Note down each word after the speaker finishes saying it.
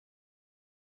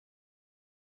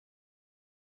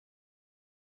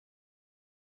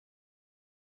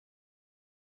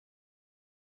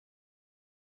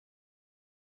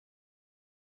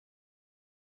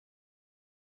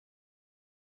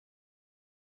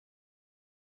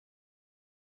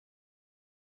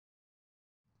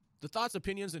The thoughts,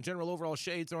 opinions, and general overall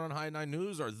shade thrown on High at 9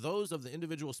 News are those of the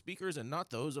individual speakers and not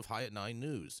those of High at 9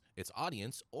 News, its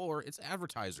audience, or its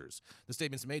advertisers. The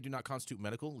statements made do not constitute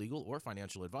medical, legal, or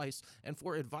financial advice, and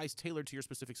for advice tailored to your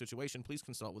specific situation, please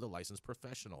consult with a licensed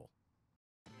professional.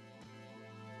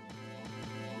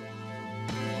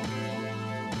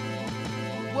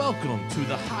 Welcome to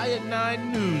the High at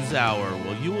 9 News Hour,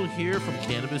 where you will hear from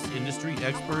cannabis industry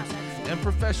experts and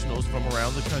professionals from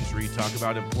around the country talk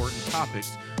about important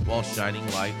topics while shining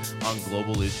light on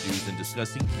global issues and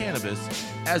discussing cannabis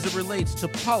as it relates to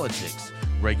politics,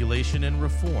 regulation and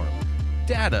reform,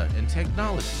 data and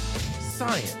technology,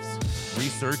 science,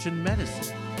 research and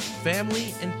medicine,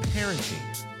 family and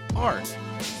parenting, art,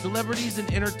 celebrities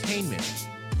and entertainment,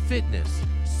 fitness,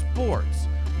 sports,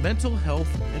 mental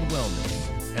health and wellness,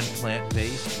 and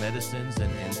plant-based medicines and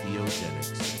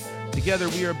entheogenics. Together,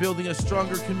 we are building a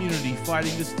stronger community,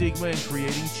 fighting the stigma and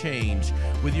creating change.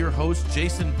 With your hosts,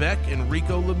 Jason Beck and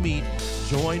Rico Lamite,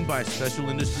 joined by special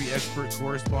industry expert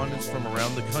correspondents from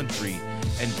around the country,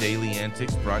 and daily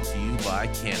antics brought to you by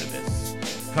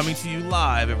Cannabis. Coming to you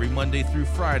live every Monday through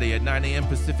Friday at 9 a.m.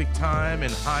 Pacific Time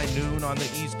and high noon on the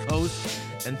East Coast.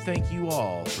 And thank you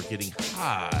all for getting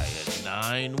high at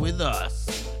 9 with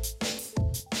us.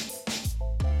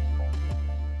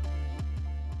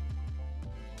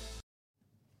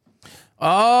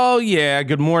 Oh, yeah.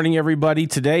 Good morning, everybody.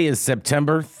 Today is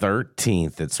September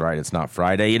 13th. That's right. It's not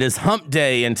Friday. It is Hump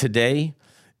Day, and today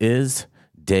is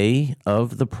Day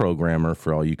of the Programmer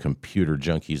for all you computer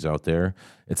junkies out there.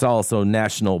 It's also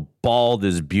National Bald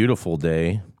is Beautiful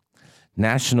Day,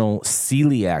 National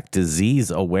Celiac Disease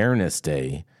Awareness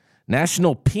Day,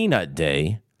 National Peanut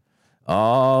Day,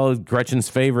 oh, Gretchen's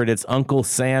favorite, it's Uncle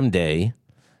Sam Day,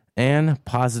 and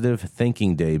Positive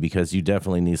Thinking Day, because you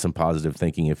definitely need some positive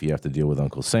thinking if you have to deal with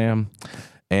Uncle Sam.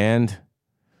 And,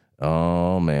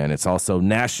 oh man, it's also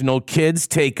National Kids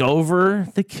Take Over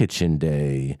the Kitchen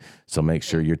Day. So make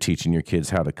sure you're teaching your kids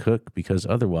how to cook, because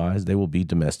otherwise they will be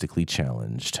domestically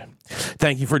challenged.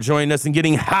 Thank you for joining us and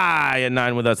getting high at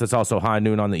 9 with us. It's also high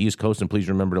noon on the East Coast. And please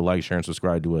remember to like, share, and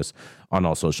subscribe to us on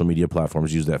all social media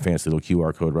platforms. Use that fancy little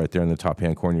QR code right there in the top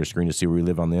hand corner of your screen to see where we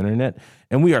live on the internet.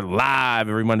 And we are live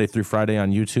every Monday through Friday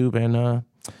on YouTube and,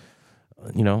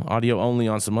 audio only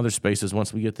on some other spaces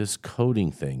once we get this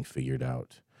coding thing figured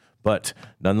out. But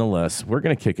nonetheless, we're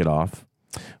going to kick it off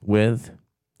with,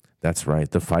 that's right,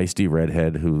 the feisty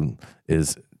redhead who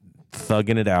is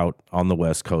thugging it out on the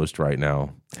West Coast right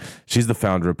now. She's the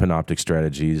founder of Panoptic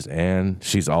Strategies, and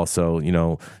she's also,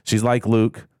 she's like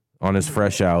Luke on his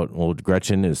fresh out. Well,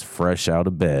 Gretchen is fresh out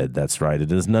of bed. That's right.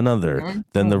 It is none other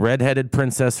than the redheaded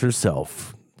princess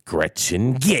herself,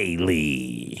 Gretchen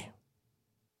Gailey.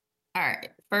 All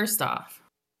right. First off,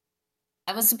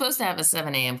 I was supposed to have a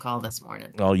 7 a.m. call this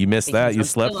morning. Oh, you missed that? You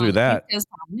slept through that?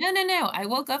 No. I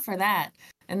woke up for that.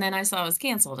 And then I saw it was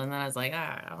canceled. And then I was like,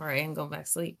 all right, I'm going back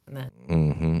to sleep. And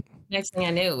then next thing I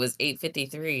knew, it was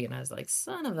 8:53. And I was like,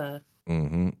 son of a...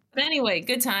 But anyway,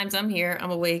 good times. I'm here.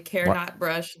 I'm awake. Hair not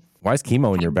brushed. Why is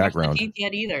chemo in your background? I can't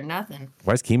yet either. Nothing.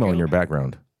 Why is chemo in your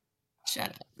background? Shut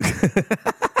up.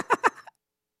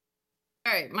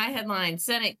 All right. My headline,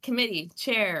 Senate Committee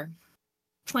Chair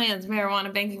plans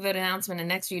marijuana banking vote announcement in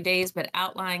the next few days, but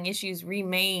outlying issues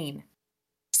remain.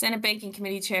 Senate Banking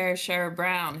Committee Chair Sherrod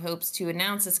Brown hopes to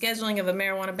announce the scheduling of a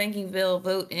marijuana banking bill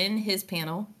vote in his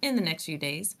panel in the next few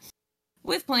days,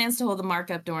 with plans to hold the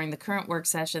markup during the current work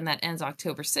session that ends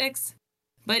October 6th.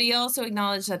 But he also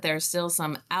acknowledged that there are still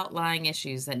some outlying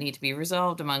issues that need to be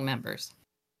resolved among members.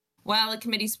 While a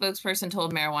committee spokesperson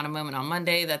told Marijuana Moment on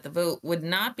Monday that the vote would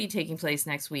not be taking place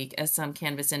next week, as some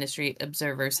cannabis industry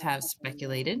observers have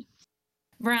speculated,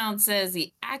 Brown says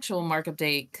the actual markup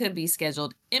date could be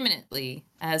scheduled imminently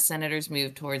as senators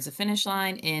move towards the finish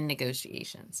line in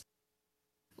negotiations.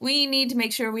 We need to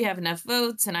make sure we have enough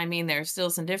votes, and I mean there are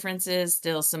still some differences,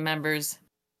 still some members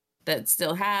that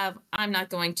still have. I'm not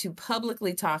going to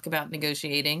publicly talk about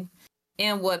negotiating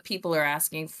and what people are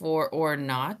asking for or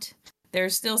not. There are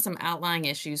still some outlying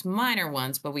issues, minor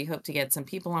ones, but we hope to get some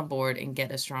people on board and get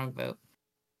a strong vote.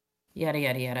 Yada,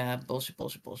 yada, yada. Bullshit.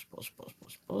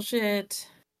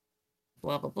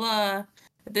 Blah, blah, blah.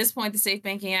 At this point, the Safe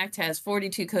Banking Act has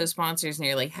 42 co-sponsors,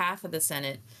 nearly half of the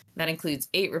Senate. That includes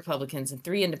 8 Republicans and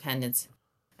 3 independents.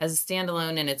 As a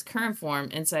standalone in its current form,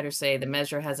 insiders say the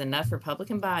measure has enough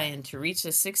Republican buy-in to reach the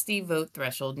 60-vote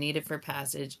threshold needed for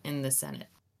passage in the Senate.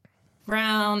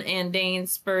 Brown and Dane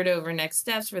spurred over next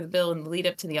steps for the bill in the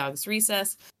lead-up to the August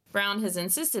recess. Brown has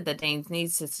insisted that Dane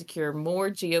needs to secure more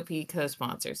GOP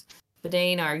co-sponsors. But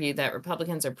Dane argued that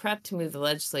Republicans are prepped to move the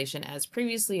legislation as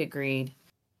previously agreed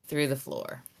through the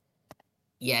floor.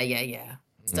 Yeah.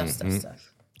 Stuff.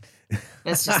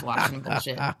 That's just Washington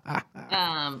bullshit.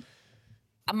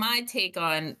 My take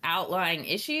on outlying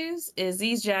issues is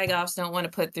these jagoffs don't want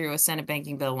to put through a Senate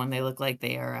banking bill when they look like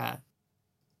they are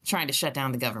trying to shut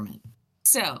down the government.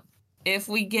 So if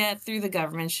we get through the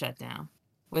government shutdown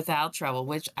without trouble,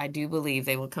 which I do believe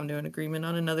they will come to an agreement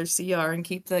on another CR and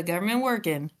keep the government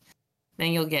working,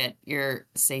 then you'll get your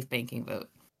safe banking vote.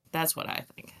 That's what I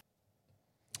think.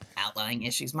 Outlying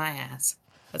issues, my ass.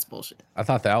 That's bullshit. I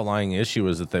thought the outlying issue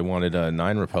was that they wanted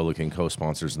 9 Republican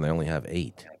co-sponsors and they only have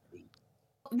 8.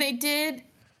 They did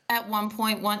at one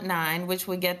point want 9, which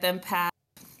would get them past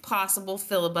possible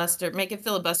filibuster, make it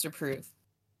filibuster proof.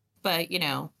 But, you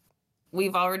know,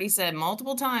 we've already said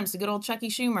multiple times to good old Chucky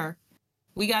Schumer,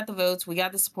 we got the votes, we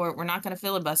got the support, we're not going to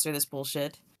filibuster this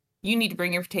bullshit. You need to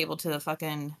bring your people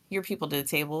to your people to the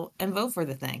table and vote for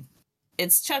the thing.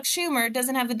 It's Chuck Schumer,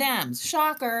 doesn't have the Dems.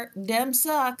 Shocker, Dems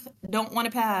suck, don't want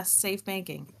to pass safe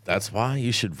banking. That's why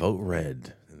you should vote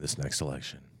red in this next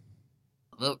election.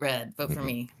 Vote red, vote for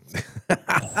me.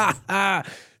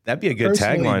 That'd be a good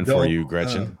tagline for you,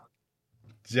 Gretchen.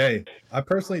 Jay, I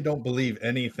personally don't believe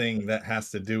anything that has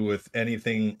to do with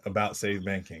anything about safe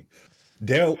banking.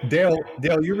 Dale,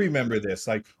 you remember this.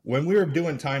 Like when we were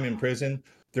doing time in prison,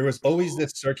 there was always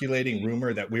this circulating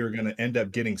rumor that we were going to end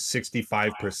up getting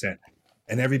 65%.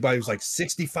 And everybody was like,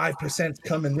 65%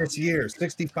 coming this year.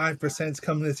 65%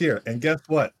 coming this year. And guess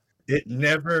what? It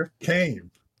never came.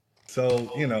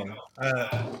 So, you know,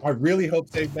 I really hope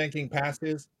safe banking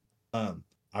passes. I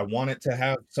want it to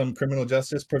have some criminal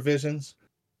justice provisions.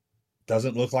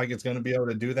 Doesn't look like it's going to be able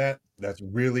to do that. That's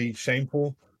really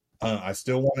shameful. I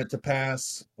still want it to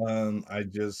pass. I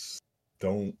just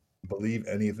don't believe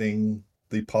anything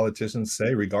the politicians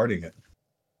say regarding it.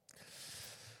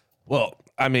 Well,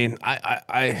 I mean,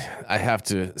 I have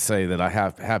to say that I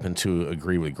happen to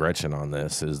agree with Gretchen on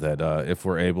this, is that if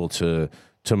we're able to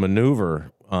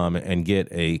maneuver and get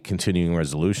a continuing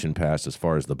resolution passed as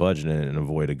far as the budget and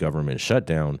avoid a government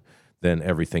shutdown, then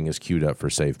everything is queued up for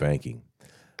safe banking.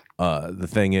 The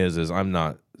thing is I'm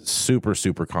not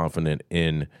super confident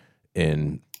in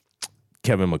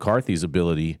Kevin McCarthy's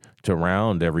ability to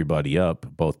round everybody up,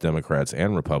 both Democrats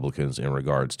and Republicans, in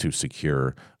regards to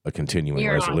secure a continuing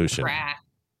resolution.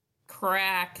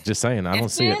 Crack. Just saying, I don't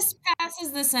see it. If this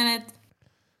passes the Senate,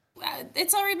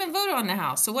 it's already been voted on in the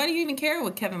House. So why do you even care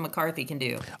what Kevin McCarthy can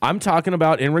do? I'm talking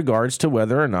about in regards to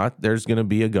whether or not there's going to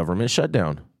be a government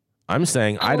shutdown. I'm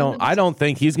saying I don't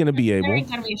think he's going to be able. There ain't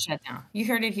going to be a shutdown. You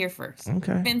heard it here first.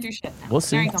 Okay. Been through shutdown. We'll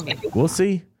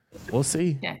see. We'll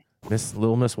see. Yeah. Miss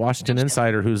Washington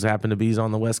Insider, who's happened to be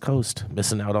on the West Coast,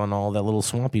 missing out on all that little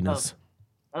swampiness.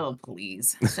 Oh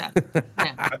please. Shut.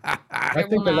 I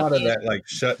think a lot of that, like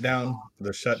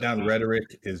the shutdown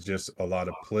rhetoric is just a lot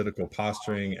of political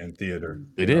posturing and theater.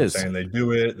 It is. Saying they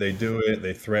do it,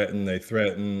 they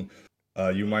threaten.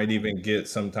 You might even get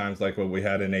sometimes like what we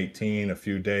had in 2018, a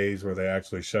few days where they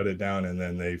actually shut it down and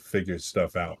then they figured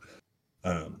stuff out.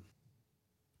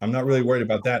 I'm not really worried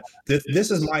about that.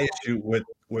 This is my issue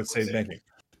with safe banking.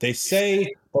 They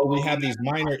say, oh, we have these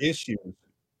minor issues,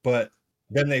 but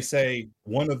then they say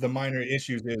one of the minor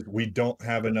issues is we don't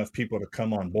have enough people to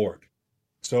come on board.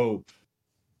 So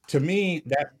to me,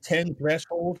 that 10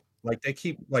 threshold, like they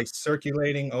keep like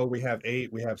circulating, oh, we have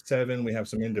 8, we have 7, we have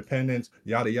some independents,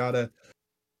 yada, yada.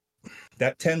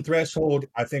 That 10 threshold,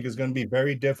 I think, is going to be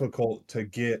very difficult to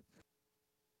get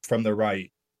from the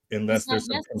right unless there's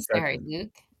some necessary,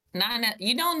 Luke.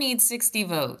 You don't need 60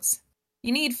 votes.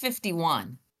 You need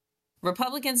 51.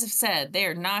 Republicans have said they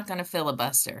are not going to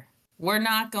filibuster.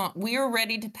 We are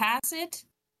ready to pass it.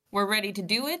 We're ready to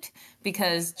do it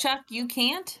because Chuck, you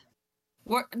can't.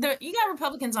 You got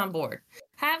Republicans on board.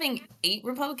 Having 8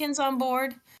 Republicans on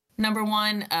board, number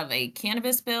one, of a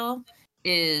cannabis bill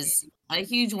is a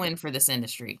huge win for this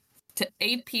industry. To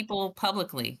 8 people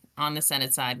publicly on the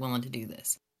Senate side willing to do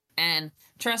this. And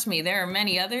trust me, there are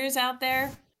many others out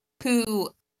there who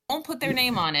won't put their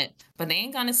name on it, but they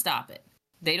ain't going to stop it.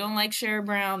 They don't like Sherrod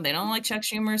Brown. They don't like Chuck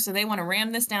Schumer. So they want to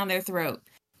ram this down their throat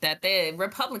that the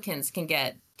Republicans can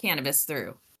get cannabis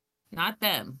through, not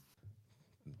them.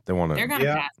 They want to. They're going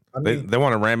to pass. They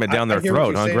want to ram it down their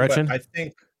throat, huh, Gretchen? I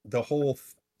think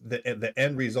the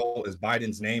end result is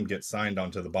Biden's name gets signed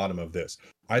onto the bottom of this.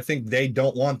 I think they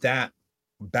don't want that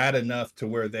bad enough to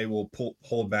where they will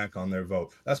hold back on their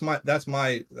vote. That's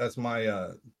my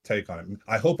take on it.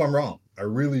 I hope I'm wrong. I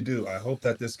really do. I hope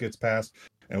that this gets passed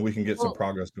and we can get some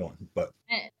progress going. But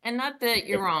and not that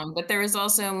you're wrong, but there is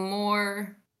also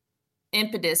more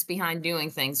impetus behind doing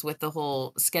things with the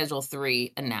whole Schedule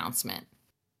 3 announcement.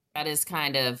 That is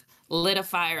kind of lit a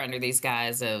fire under these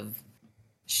guys of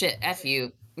shit, F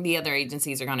you. the other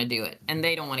agencies are going to do it, and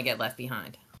they don't want to get left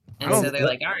behind. And don't- so they're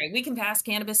like, all right, we can pass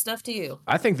cannabis stuff to you.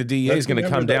 I think the DEA is Let's going to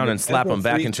remember come that down the and slap them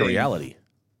back Schedule into 3 thing- reality.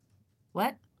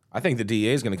 What? I think the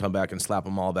DEA is going to come back and slap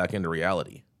them all back into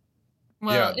reality.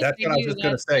 Well, Yeah, if that's they what I was do, just going to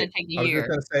that's going say. to take a I was just year.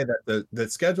 going to say that the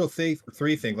Schedule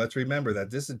 3 thing, let's remember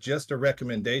that this is just a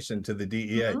recommendation to the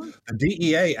DEA. Mhm. The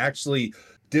DEA actually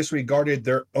disregarded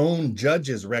their own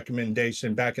judge's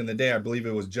recommendation back in the day. I believe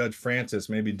it was Judge Francis.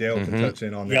 Maybe Dale can Mhm. touch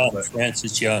in on that. Young, But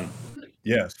Francis Young.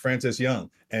 yes, Francis Young.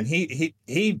 And he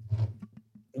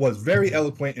was very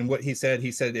eloquent in what he said.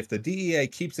 He said, if the DEA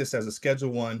keeps this as a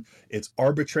Schedule 1, it's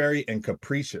arbitrary and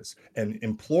capricious, and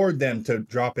implored them to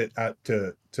drop it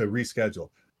to reschedule.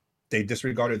 They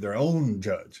disregarded their own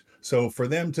judge. So for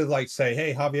them to like say,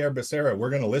 hey, Javier Becerra, we're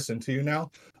going to listen to you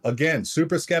now. Again,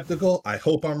 super skeptical. I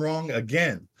hope I'm wrong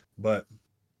again. But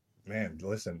man,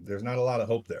 listen, there's not a lot of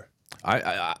hope there.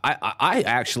 I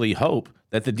actually hope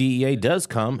that the DEA does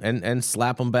come and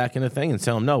slap them back in a thing and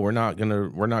tell them, no, we're not gonna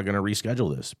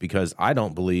reschedule this, because I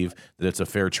don't believe that it's a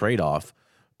fair trade-off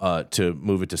to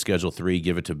move it to Schedule 3,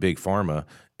 give it to Big Pharma,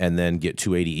 and then get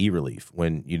 280E relief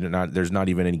when there's not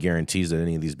even any guarantees that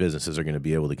any of these businesses are going to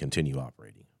be able to continue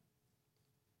operating.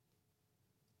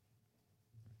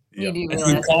 You do I think realize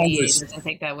the DEA Congress- doesn't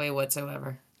think that way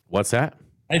whatsoever. What's that?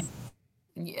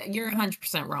 You're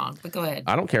 100% wrong, but go ahead.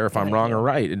 I don't care if I'm wrong or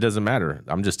right. It doesn't matter.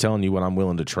 I'm just telling you what I'm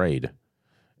willing to trade.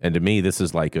 And to me, this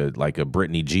is like a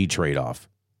Brittany G trade-off.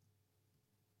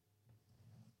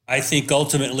 I think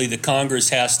ultimately the Congress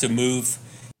has to move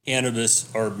cannabis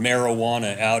or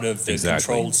marijuana out of the Exactly.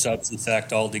 Controlled Substance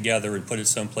Act altogether and put it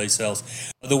someplace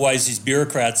else. Otherwise, these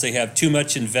bureaucrats, they have too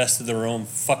much invested in their own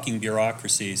fucking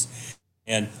bureaucracies.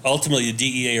 And ultimately, the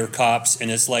DEA are cops,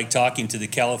 and it's like talking to the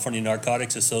California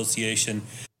Narcotics Association.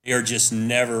 They're just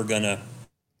never going to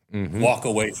walk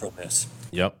away from this.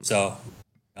 Yep. So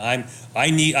I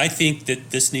think that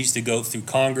this needs to go through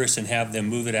Congress and have them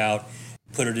move it out,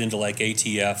 put it into like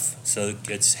ATF, so it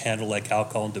gets handled like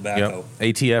alcohol and tobacco.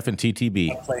 Yep. ATF and TTB.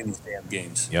 Not playing these damn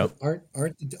games. Yep.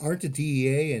 Aren't the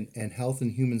DEA and Health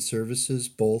and Human Services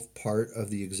both part of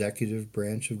the executive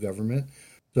branch of government?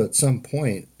 So at some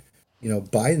point,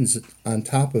 Biden's on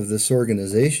top of this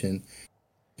organization.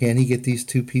 Can he get these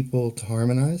two people to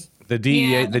harmonize? The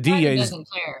DEA, but the Biden DEA doesn't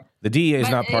care. is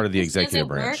But not part of the this executive doesn't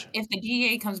work branch. If the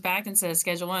DEA comes back and says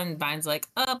Schedule 1, Biden's like,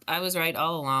 I was right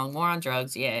all along. War on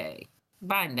drugs, yay.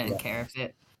 Biden doesn't care if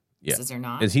it is or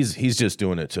not. And he's just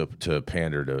doing it to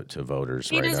pander to voters.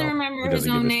 He right doesn't now. remember He his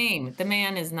doesn't own give name. The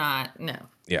man is not. No.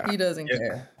 Yeah. He doesn't Yeah.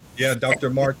 care. Yeah, Dr.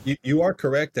 Mark, you are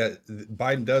correct that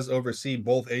Biden does oversee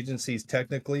both agencies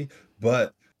technically,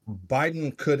 but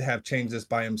Biden could have changed this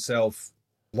by himself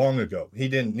long ago. He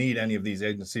didn't need any of these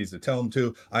agencies to tell him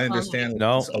to. I understand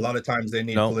No. a lot of times they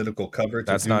need No. political cover to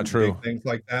That's do not true. big things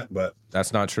like that, but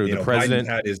That's not true. The Biden president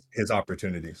had his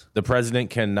opportunities. The president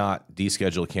cannot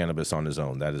deschedule cannabis on his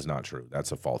own. That is not true.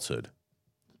 That's a falsehood.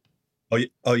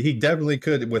 He definitely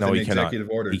could with an he cannot. executive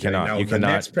order. He cannot. Now, You the cannot.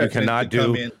 next You president cannot could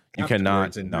come do. in You cannot.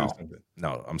 afterwards and do No. something.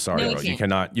 No. I'm sorry, No, bro. he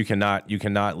You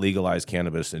cannot legalize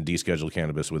cannabis and deschedule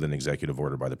cannabis with an executive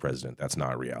order by the president. That's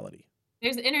not a reality.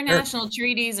 There's international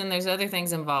treaties and there's other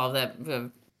things involved that.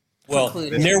 Well,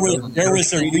 preclude and there was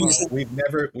a Treaties,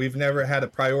 reason. we've never had a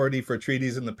priority for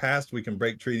treaties in the past. We can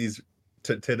break treaties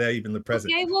today, even the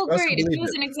present. Okay, well, Trust and great. If it believe was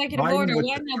it. an executive Biden order, with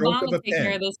why the didn't stroke of Obama a take care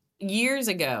pen. of this years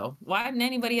ago? Why didn't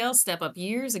anybody else step up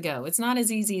years ago? It's not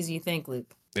as easy as you think,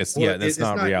 Luke. That's Well, that's it's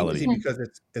not reality. easy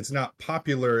because it's not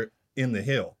popular in the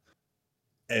Hill.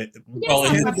 Well,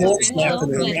 it's in not the court's popular not in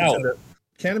the going Hill, to but- out.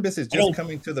 Cannabis is I just don't-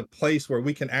 coming to the place where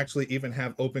we can actually even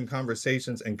have open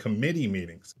conversations and committee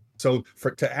meetings. So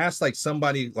to ask like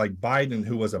somebody like Biden,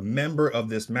 who was a member of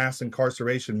this mass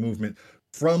incarceration movement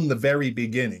from the very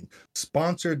beginning,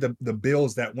 sponsored the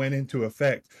bills that went into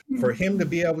effect, for him to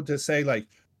be able to say like,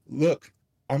 look,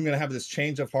 I'm going to have this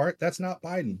change of heart. That's not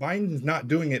Biden. Biden's not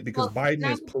doing it because Well, Biden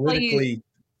let is me tell you- politically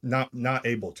not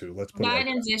able to. Let's put it like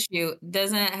that. Biden's issue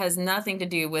has nothing to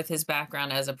do with his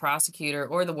background as a prosecutor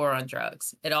or the war on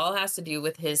drugs. It all has to do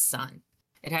with his son.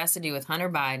 It has to do with Hunter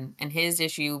Biden and his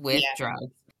issue with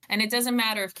drugs. And it doesn't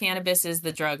matter if cannabis is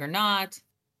the drug or not.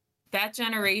 That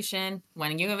generation,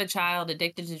 when you have a child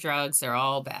addicted to drugs, they're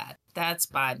all bad. That's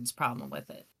Biden's problem with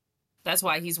it. That's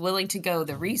why he's willing to go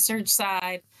the research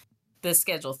side, the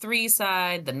Schedule 3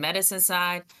 side, the medicine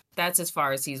side. That's as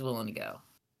far as he's willing to go.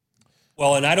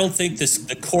 Well, and I don't think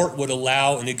the court would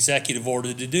allow an executive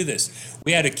order to do this.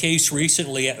 We had a case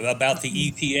recently about the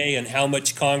EPA and how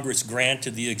much Congress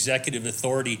granted the executive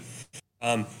authority,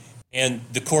 and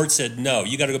the court said, no,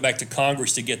 you got to go back to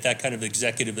Congress to get that kind of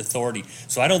executive authority.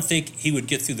 So I don't think he would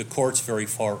get through the courts very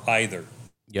far either.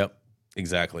 Yep.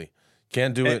 Exactly.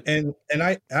 Can't do it. And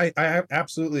I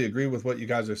absolutely agree with what you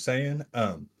guys are saying.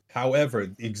 However,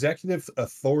 the executive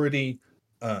authority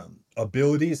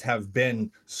abilities have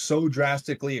been so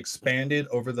drastically expanded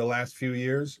over the last few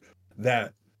years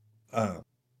that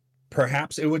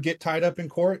perhaps it would get tied up in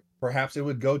court. Perhaps it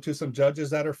would go to some judges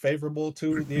that are favorable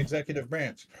to the executive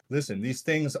branch. Listen, these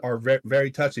things are very,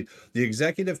 very touchy. The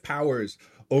executive powers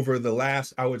over the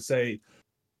last, I would say,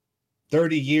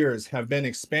 30 years have been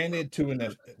expanded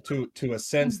to a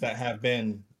sense that have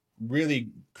been really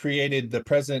created the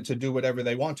president to do whatever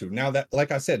they want to. Now, that,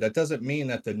 like I said, that doesn't mean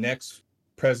that the next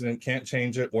president can't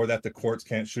change it or that the courts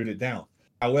can't shoot it down.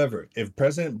 However, if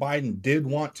President Biden did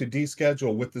want to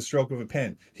deschedule with the stroke of a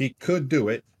pen, he could do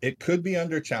it. It could be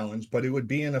under challenge, but it would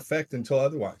be in effect until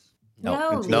otherwise.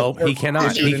 No, he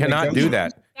cannot. He cannot do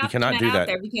that. He cannot do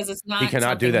that. Because it's not He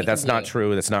cannot do something that. he That's can not do.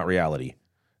 true. That's not reality.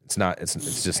 It's not. It's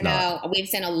just not. No, we've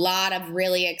seen a lot of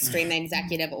really extreme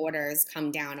executive orders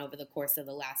come down over the course of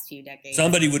the last few decades.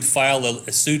 Somebody would file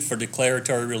a suit for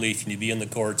declaratory relief, and you'd be in the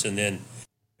courts, and then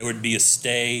there would be a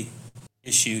stay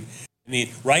issued. I mean,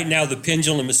 right now the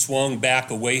pendulum is swung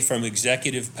back away from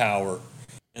executive power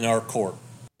in our court,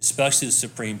 especially the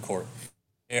Supreme Court.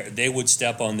 They would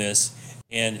step on this,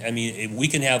 and I mean, we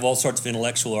can have all sorts of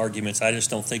intellectual arguments. I just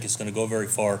don't think it's going to go very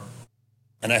far.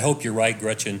 And I hope you're right,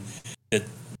 Gretchen, that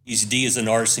these D as an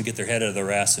artisan get their head out of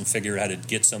their ass and figure out how to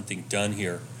get something done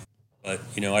here. But,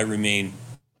 I remain,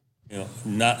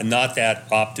 not that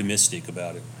optimistic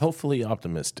about it. Hopefully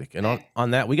optimistic. And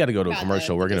on that, we got to go to a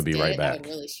commercial. We're going to be right back. That would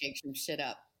really shake some shit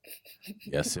up.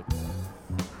 Yes.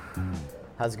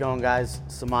 How's it going, guys?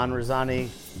 Saman Razani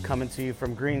coming to you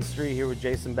from Green Street here with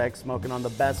Jason Beck, smoking on the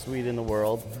best weed in the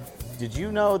world. Did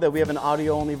you know that we have an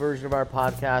audio-only version of our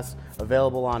podcast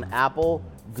available on Apple,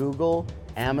 Google,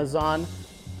 Amazon,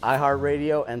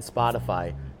 iHeartRadio, and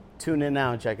Spotify? Tune in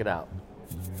now and check it out.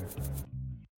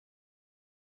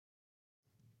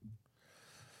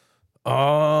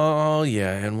 Oh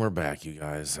yeah, and we're back, you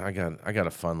guys. I got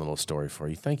a fun little story for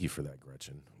you. Thank you for that,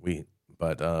 Gretchen. We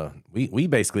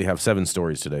basically have 7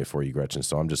 stories today for you, Gretchen.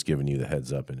 So I'm just giving you the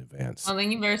heads up in advance. Well,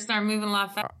 then you better start moving a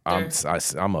lot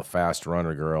faster. I'm a fast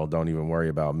runner, girl. Don't even worry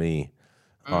about me.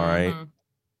 All right.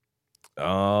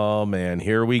 Oh man,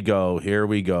 here we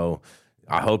go.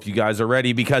 I hope you guys are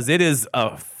ready because it is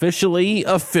officially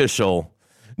official.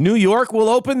 New York will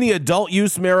open the adult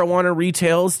use marijuana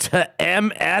retails to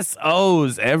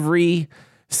MSOs. Every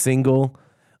single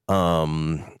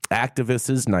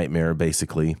activist's nightmare,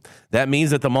 basically. That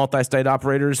means that the multi-state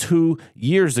operators who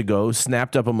years ago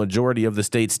snapped up a majority of the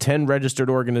state's 10 registered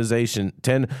organization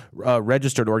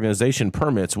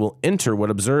permits will enter what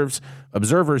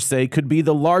observers say could be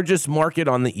the largest market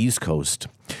on the East Coast.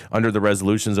 Under the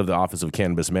resolutions of the Office of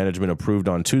Cannabis Management approved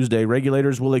on Tuesday,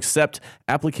 regulators will accept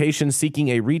applications seeking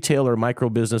a retail or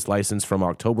micro-business license from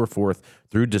October 4th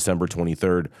through December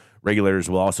 23rd. Regulators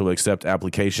will also accept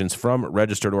applications from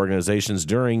registered organizations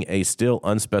during a still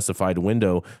unspecified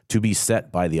window to be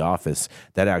set by the office.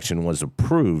 That action was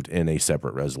approved in a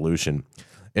separate resolution.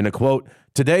 In a quote,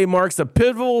 "Today marks a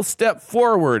pivotal step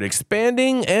forward,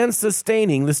 expanding and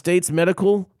sustaining the state's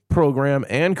medical program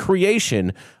and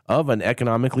creation of an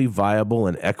economically viable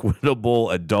and equitable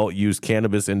adult use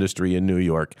cannabis industry in New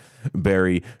York,"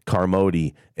 Barry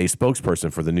Carmody, a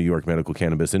spokesperson for the New York Medical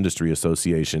Cannabis Industry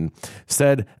Association,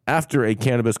 said after a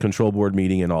Cannabis Control Board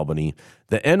meeting in Albany.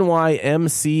 The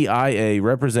NYMCIA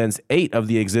represents 8 of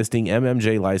the existing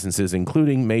MMJ licenses,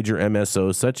 including major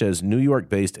MSOs such as New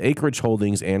York-based Acreage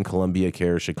Holdings and Columbia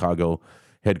Care, Chicago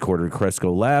headquartered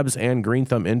Cresco Labs, and Green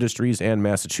Thumb Industries, and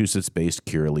Massachusetts-based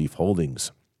Curaleaf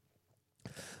Holdings.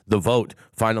 The vote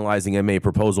finalizing MA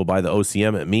proposal by the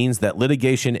OCM means that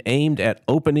litigation aimed at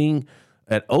opening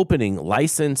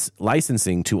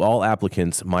licensing to all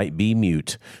applicants might be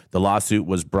moot. The lawsuit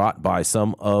was brought by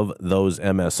some of those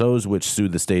MSOs which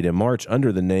sued the state in March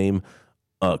under the name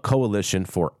Coalition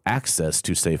for Access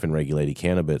to Safe and Regulated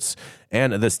Cannabis.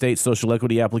 And the state social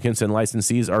equity applicants and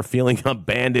licensees are feeling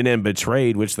abandoned and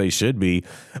betrayed, which they should be.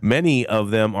 Many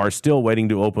of them are still waiting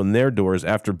to open their doors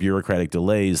after bureaucratic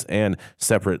delays and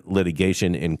separate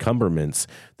litigation encumberments.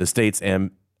 The state's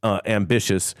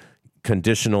ambitious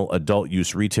conditional adult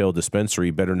use retail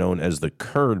dispensary, better known as the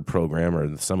CURD program,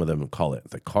 or some of them call it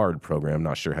the CARD program.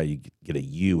 Not sure how you get a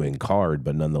U in CARD,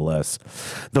 but nonetheless.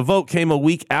 The vote came a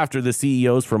week after the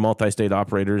CEOs for multi-state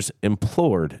operators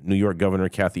implored New York Governor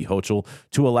Kathy Hochul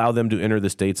to allow them to enter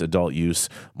the state's adult use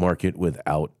market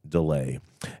without delay.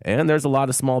 And there's a lot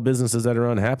of small businesses that are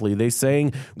unhappy. They're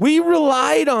saying, "We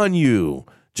relied on you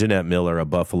Jeanette Miller, a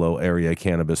Buffalo area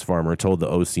cannabis farmer, told the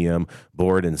OCM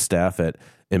board and staff at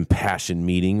impassioned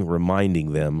meeting,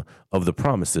 reminding them of the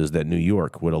promises that New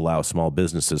York would allow small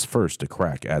businesses first to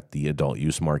crack at the adult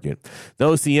use market. The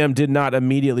OCM did not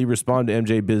immediately respond to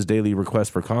MJ Biz Daily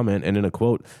request for comment, and in a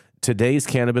quote, today's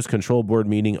Cannabis Control Board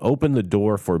meeting opened the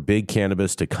door for big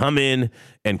cannabis to come in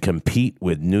and compete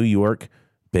with New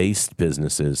York-based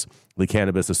businesses. The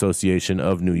Cannabis Association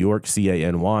of New York,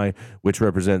 CANY, which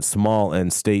represents small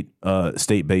and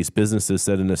state-based businesses,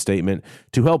 said in a statement,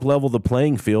 to help level the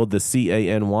playing field, the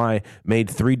CANY made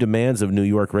 3 demands of New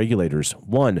York regulators.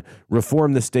 1,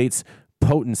 reform the state's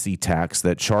potency tax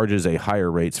that charges a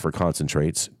higher rates for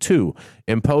concentrates. 2,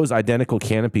 impose identical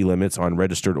canopy limits on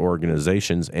registered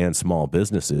organizations and small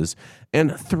businesses.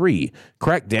 And 3,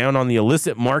 crack down on the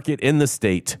illicit market in the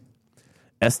state.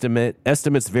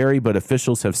 Estimates vary, but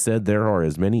officials have said there are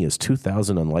as many as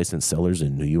 2,000 unlicensed sellers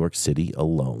in New York City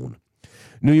alone.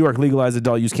 New York legalized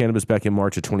adult use cannabis back in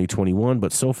March of 2021,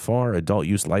 but so far adult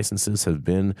use licenses have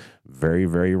been very,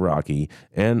 very rocky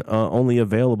and only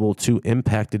available to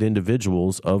impacted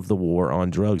individuals of the war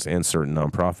on drugs and certain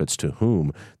nonprofits to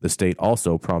whom the state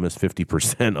also promised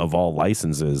 50% of all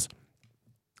licenses.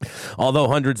 Although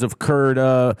hundreds of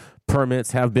CURD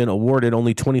permits have been awarded,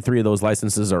 only 23 of those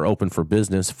licenses are open for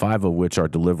business, 5 of which are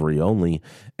delivery only.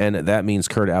 And that means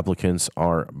CURD applicants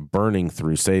are burning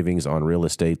through savings on real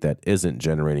estate that isn't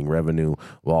generating revenue,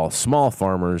 while small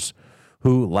farmers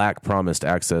who lack promised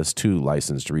access to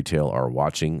licensed retail are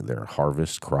watching their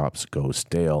harvest crops go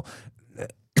stale.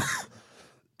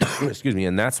 Excuse me.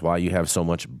 And that's why you have so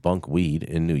much bunk weed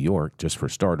in New York, just for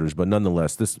starters. But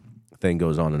nonetheless, this thing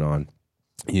goes on and on.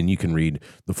 And you can read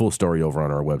the full story over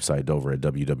on our website, over at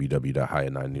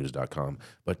www.high9news.com.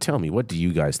 But tell me, what do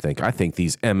you guys think? I think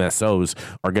these MSOs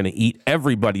are going to eat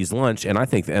everybody's lunch, and I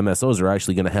think the MSOs are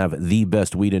actually going to have the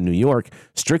best weed in New York,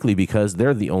 strictly because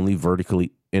they're the only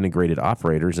vertically integrated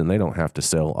operators, and they don't have to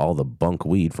sell all the bunk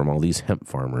weed from all these hemp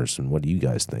farmers. And what do you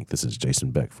guys think? This is Jason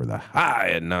Beck for the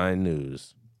High at 9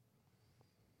 News.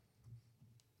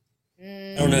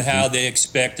 I don't know how they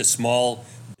expect a small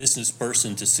business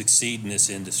person to succeed in this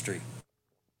industry.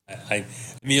 I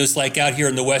mean, it's like out here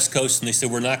in the West Coast, and they said,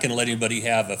 we're not going to let anybody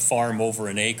have a farm over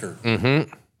an acre.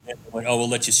 Mm-hmm. Oh, we'll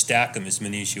let you stack them as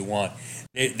many as you want.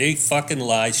 They fucking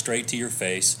lie straight to your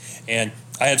face. And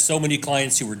I have so many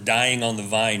clients who are dying on the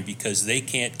vine because they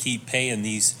can't keep paying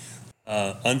these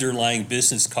underlying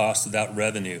business costs without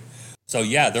revenue. So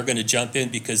yeah, they're going to jump in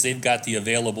because they've got the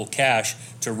available cash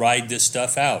to ride this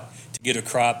stuff out, to get a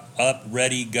crop up,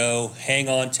 ready, go, hang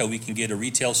on till we can get a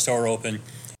retail store open, and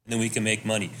then we can make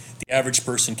money. The average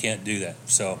person can't do that.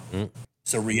 So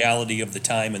it's a reality of the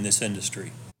time in this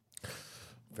industry.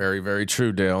 Very, very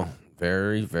true, Dale.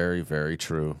 Very, very, very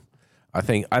true. I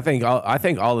think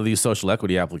all of these social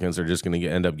equity applicants are just going to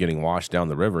end up getting washed down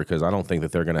the river, because I don't think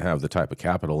that they're going to have the type of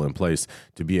capital in place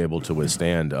to be able to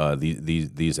withstand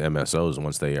these MSOs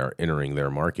once they are entering their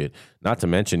market. Not to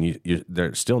mention,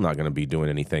 they're still not going to be doing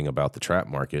anything about the trap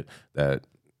market that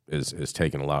is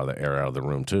taking a lot of the air out of the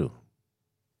room too.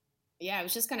 Yeah, I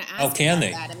was just going to ask. How can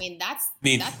they? That. I mean, that's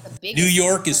the biggest. New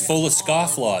York is full of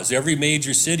scofflaws. Every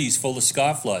major city is full of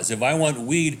scofflaws. If I want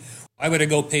weed, why would I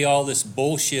go pay all this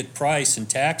bullshit price and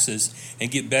taxes and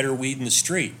get better weed in the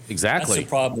street? Exactly. That's the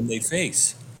problem they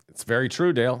face. It's very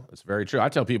true, Dale. It's very true. I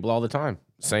tell people all the time,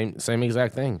 same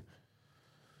exact thing.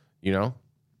 You know,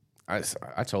 I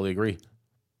totally agree.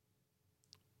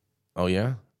 Oh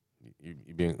yeah,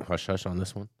 you being hush hush on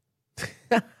this one?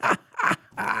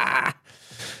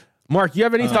 Mark, you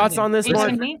have any thoughts on this,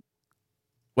 Mark?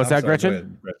 What's that, Gretchen? Go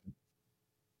ahead, Gretchen.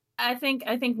 I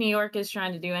think New York is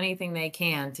trying to do anything they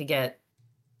can to get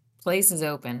places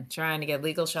open, trying to get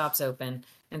legal shops open,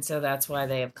 and so that's why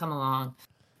they have come along.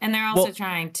 And they're also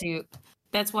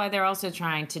that's why they're also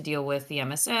trying to deal with the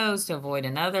MSOs to avoid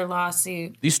another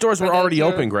lawsuit. These stores were already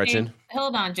open, Gretchen.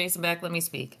 Hold on, Jason Beck, let me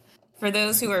speak. For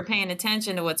those who are paying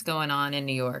attention to what's going on in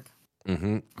New York,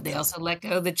 they also let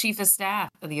go the chief of staff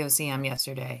of the OCM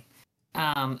yesterday.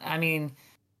 I mean,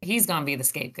 he's going to be the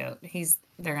scapegoat.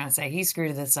 They're going to say he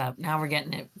screwed this up. Now we're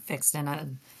getting it fixed,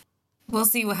 and we'll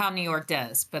see how New York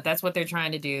does. But that's what they're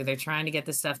trying to do. They're trying to get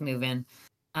this stuff moving.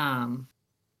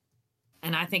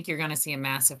 And I think you're going to see a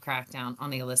massive crackdown on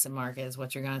the illicit market is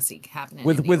what you're going to see happening.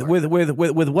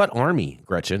 With what army,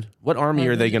 Gretchen? What army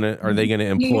are they going to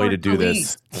employ to do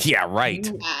this? Yeah, right.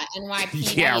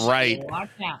 NYPD. Yeah, right. Watch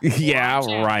out. Yeah, Watch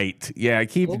out. right. Yeah,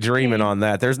 keep dreaming on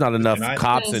that. There's not enough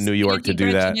cops in New York to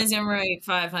do that. Isn't right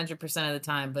 500% of the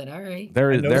time, but all right.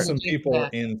 I know some people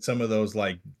in some of those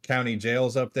like county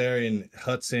jails up there in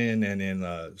Hudson and in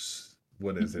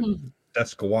what is it?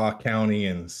 Tuscarawas County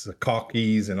and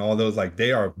Secaucus and all those, like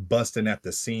they are busting at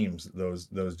the seams, those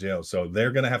jails. So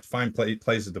they're going to have to find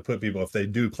places to put people if they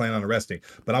do plan on arresting.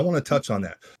 But I want to touch on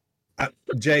that.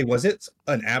 Jay, was it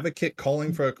an advocate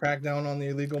calling for a crackdown on the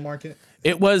illegal market?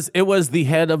 It was the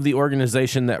head of the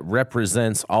organization that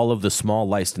represents all of the small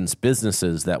licensed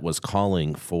businesses that was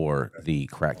calling for the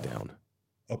crackdown.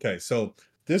 Okay, so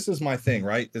this is my thing,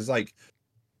 right? Is like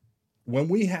when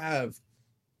we have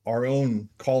our own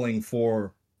calling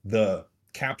for the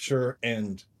capture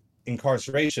and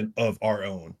incarceration of our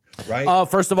own, right?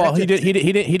 First of all, he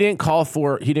didn't call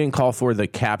for the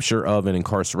capture of an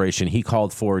incarceration. He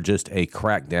called for just a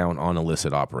crackdown on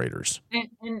illicit operators.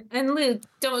 And Luke,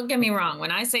 don't get me wrong.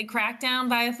 When I say crackdown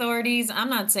by authorities, I'm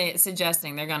not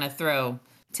suggesting they're going to throw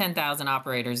 10,000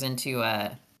 operators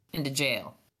into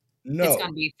jail. No, it's going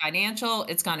to be financial.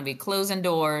 It's going to be closing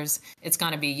doors. It's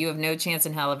going to be you have no chance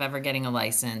in hell of ever getting a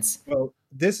license. Well,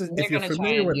 this is They're if you're gonna try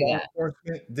familiar and with do law that.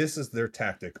 enforcement, this is their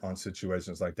tactic on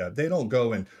situations like that. They don't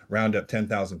go and round up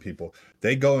 10,000 people.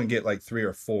 They go and get like 3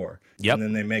 or 4. Yep. And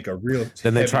then they make a real.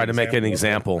 Then they heavy try to make an of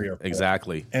example. 3 or 4.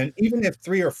 Exactly. And even if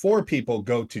 3 or 4 people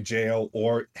go to jail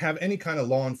or have any kind of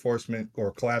law enforcement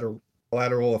or collateral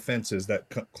offenses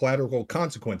collateral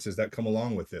consequences that come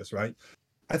along with this, right?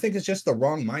 I think it's just the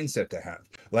wrong mindset to have.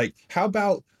 Like, how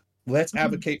about let's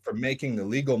advocate for making the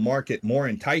legal market more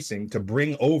enticing to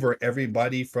bring over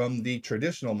everybody from the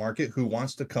traditional market who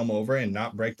wants to come over and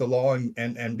not break the law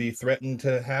and be threatened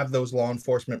to have those law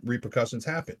enforcement repercussions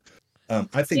happen.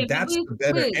 I think that's a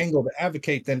better angle to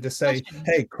advocate than to say,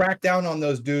 hey, crack down on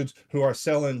those dudes who are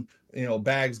selling,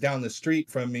 bags down the street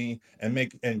from me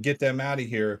and get them out of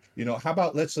here. How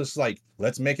about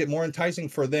let's make it more enticing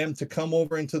for them to come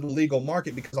over into the legal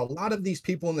market, because a lot of these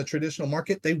people in the traditional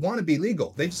market, they want to be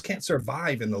legal. They just can't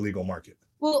survive in the legal market.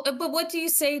 Well, but what do you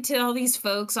say to all these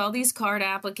folks, all these card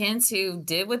applicants who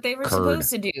did what they were supposed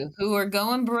to do, who are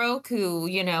going broke, who,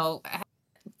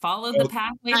 followed the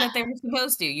pathway that they were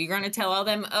supposed to? You're going to tell all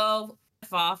them, oh,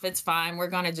 F off, it's fine. We're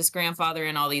going to just grandfather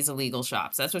in all these illegal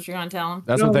shops. That's what you're going to tell them?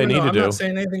 That's what they need to do. I'm not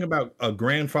saying anything about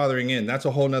grandfathering in. That's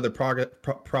a whole nother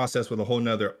process with a whole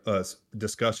nother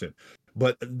discussion.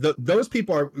 But those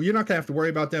people you're not going to have to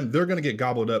worry about them. They're going to get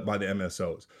gobbled up by the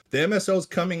MSOs. The MSOs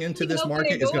coming into this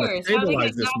market is going to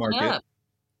stabilize this market.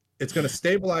 It's going to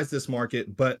stabilize this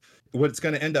market. But what's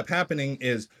going to end up happening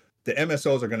is the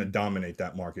MSOs are going to dominate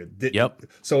that market. Yep.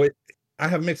 So I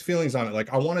have mixed feelings on it.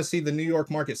 Like, I want to see the New York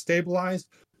market stabilized.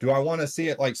 Do I want to see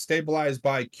it like stabilized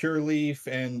by Cureleaf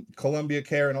and Columbia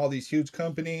Care and all these huge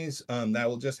companies that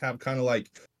will just have kind of like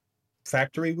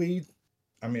factory weed?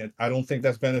 I mean, I don't think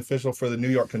that's beneficial for the New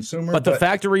York consumer. But the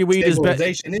factory weed is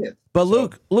better. But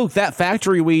Luke, that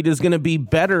factory weed is going to be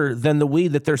better than the weed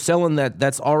that they're selling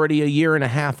that's already a year and a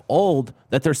half old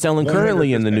that they're selling 100%.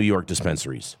 Currently in the New York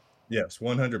dispensaries. Yes,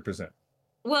 100%.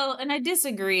 Well, and I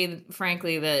disagree,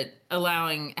 frankly, that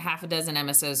allowing half a dozen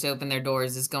MSOs to open their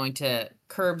doors is going to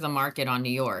curb the market on New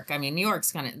York. I mean, New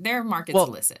York's their market's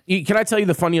illicit. Can I tell you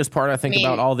the funniest part, I think,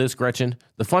 about all this, Gretchen?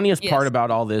 The funniest part about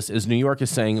all this is New York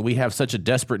is saying we have such a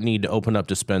desperate need to open up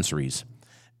dispensaries.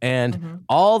 And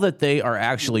all that they are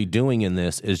actually doing in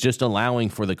this is just allowing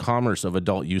for the commerce of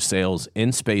adult use sales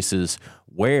in spaces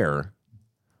where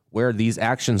these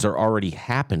actions are already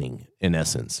happening, in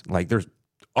essence. Like, there's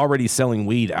already selling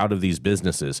weed out of these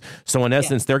businesses. So in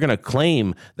essence, they're going to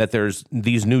claim that there's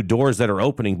these new doors that are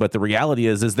opening, but the reality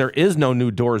is there is no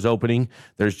new doors opening.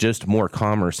 There's just more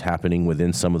commerce happening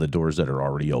within some of the doors that are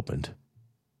already opened.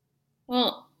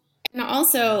 Well, and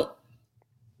also,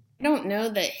 I don't know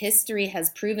that history has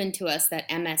proven to us that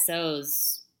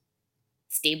MSOs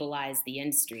stabilize the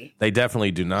industry. They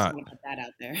definitely do not. Put that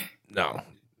out there.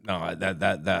 No,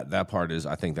 that part is,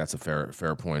 I think that's a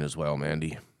fair point as well,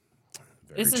 Mandy.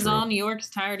 This is all New York's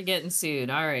tired of getting sued.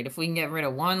 All right, if we can get rid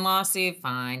of one lawsuit,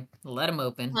 fine. Let them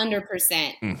open.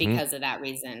 100% because of that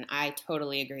reason. I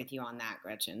totally agree with you on that,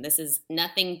 Gretchen. This is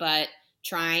nothing but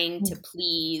trying to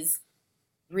please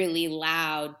really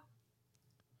loud,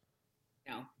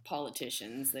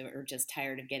 politicians that are just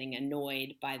tired of getting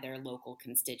annoyed by their local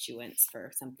constituents for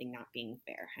something not being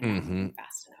fair and not moving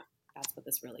fast enough. That's what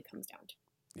this really comes down to.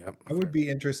 Yep. I would be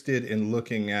interested in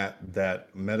looking at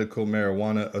that Medical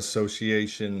Marijuana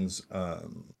Association's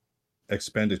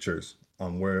expenditures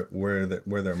on where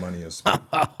their money is spent.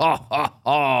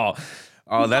 Oh,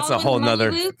 that's a whole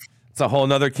nother. It's a whole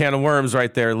nother can of worms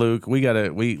right there, Luke. We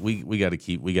gotta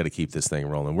keep this thing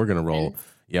rolling. We're gonna roll.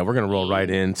 Yeah, we're gonna roll right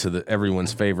into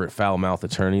everyone's favorite foul mouth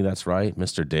attorney. That's right,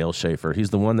 Mr. Dale Schaefer. He's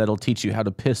the one that'll teach you how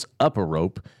to piss up a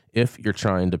rope if you're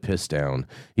trying to piss down.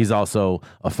 He's also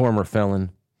a former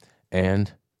felon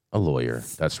and a lawyer.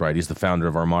 That's right. He's the founder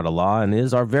of Armada Law and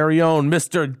is our very own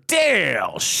Mr.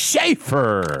 Dale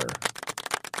Schaefer.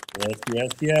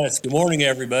 Yes. Good morning,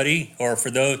 everybody. Or for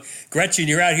those, Gretchen,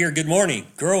 you're out here. Good morning.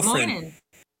 Girlfriend. Morning.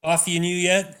 Coffee in you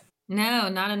yet? No,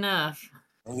 not enough.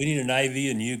 We need an IV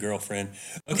in you, girlfriend.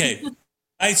 Okay.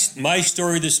 My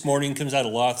story this morning comes out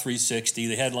of Law 360.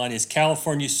 The headline is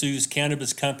California sues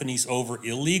cannabis companies over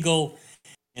illegal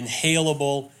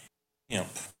inhalable hemp.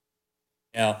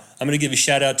 Now, I'm going to give a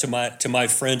shout out to my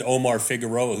friend Omar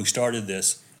Figueroa, who started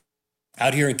this.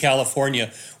 Out here in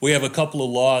California, we have a couple of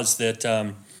laws that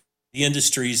the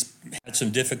industry's had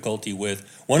some difficulty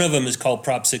with. One of them is called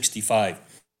Prop 65.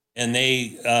 And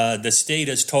the state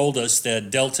has told us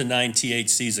that Delta-9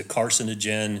 THC is a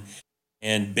carcinogen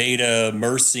and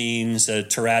beta-myrcene's a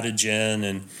teratogen.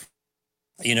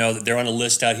 And, they're on a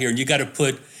list out here. And you got to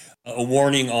put a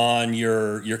warning on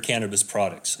your cannabis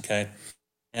products, okay?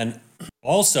 And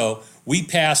also, we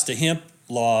passed a hemp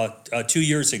law 2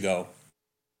 years ago,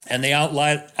 and they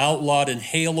outlawed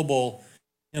inhalable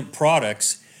hemp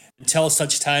products until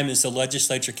such time as the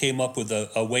legislature came up with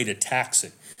a way to tax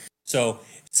it. So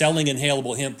selling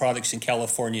inhalable hemp products in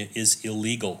California is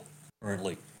illegal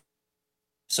currently.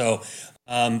 So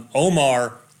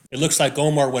it looks like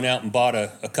Omar went out and bought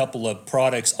a couple of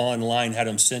products online, had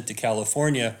them sent to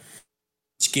California,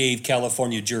 which gave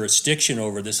California jurisdiction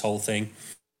over this whole thing.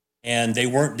 And they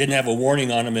didn't have a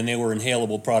warning on them, and they were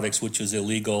inhalable products, which was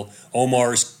illegal.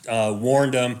 Omar's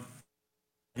warned them,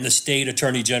 and the state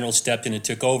attorney general stepped in and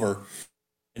took over.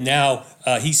 And now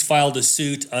he's filed a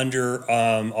suit under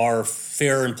our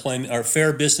Fair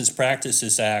Business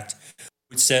Practices Act,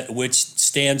 which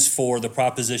stands for the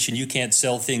proposition you can't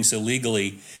sell things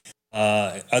illegally.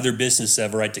 Other businesses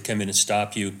have a right to come in and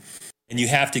stop you, and you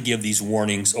have to give these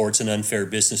warnings, or it's an unfair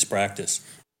business practice.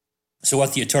 So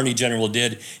what the attorney general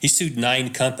did, he sued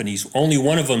 9 companies. Only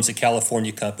one of them is a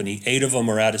California company. 8 of them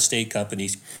are out-of-state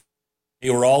companies. They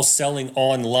were all selling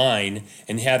online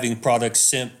and having products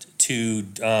sent to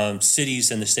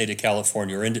cities in the state of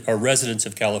California or residents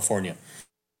of California.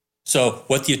 So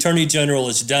what the attorney general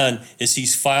has done is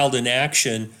he's filed an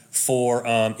action for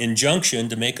injunction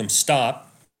to make them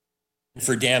stop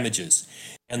for damages.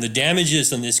 And the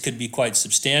damages on this could be quite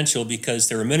substantial because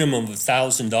they're a minimum of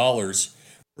 $1,000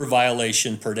 per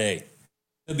violation per day. It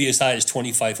could be as high as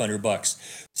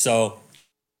 $2,500. So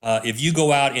if you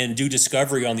go out and do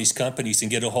discovery on these companies and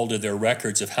get a hold of their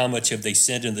records of how much have they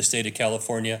sent in the state of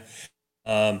California,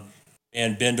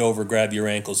 and bend over, grab your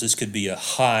ankles, this could be a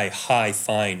high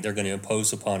fine they're going to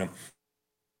impose upon them.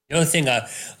 The other thing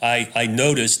I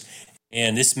noticed,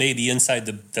 and this may be inside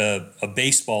a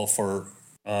baseball for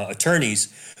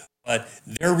attorneys, but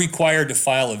they're required to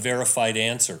file a verified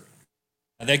answer.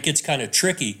 Now, that gets kind of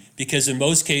tricky because in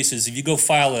most cases, if you go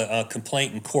file a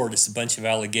complaint in court, it's a bunch of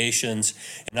allegations,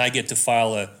 and I get to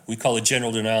file we call a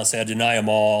general denial, say I deny them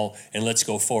all, and let's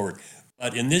go forward.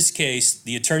 But in this case,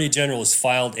 the Attorney General has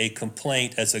filed a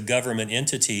complaint as a government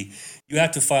entity. You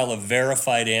have to file a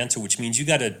verified answer, which means you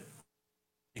got to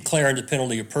declare under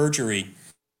penalty of perjury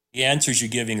the answers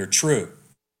you're giving are true.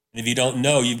 And if you don't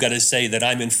know, you've got to say that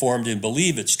I'm informed and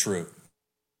believe it's true.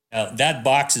 Now, that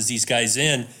boxes these guys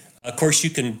in. Of course, you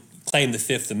can claim the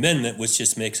Fifth Amendment, which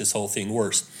just makes this whole thing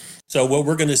worse. So what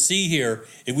we're going to see here,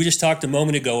 if we just talked a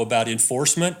moment ago about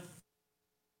enforcement,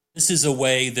 this is a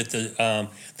way that the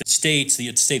states,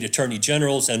 the state attorney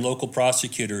generals and local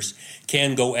prosecutors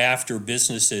can go after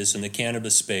businesses in the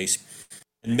cannabis space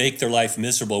and make their life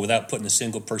miserable without putting a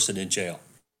single person in jail.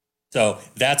 So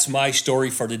that's my story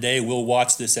for today. We'll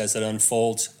watch this as it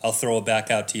unfolds. I'll throw it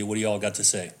back out to you. What do you all got to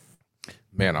say?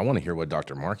 Man, I want to hear what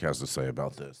Dr. Mark has to say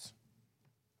about this.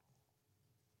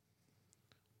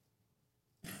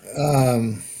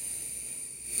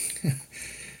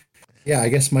 Yeah, I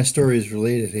guess my story is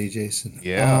related. Hey, Jason.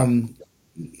 Yeah.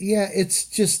 Yeah, it's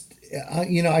just, I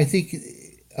think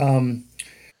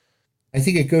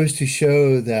it goes to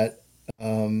show that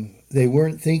they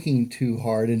weren't thinking too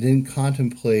hard and didn't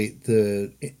contemplate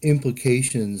the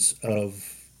implications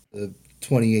of the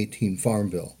 2018 Farm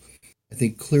Bill. I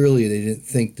think clearly they didn't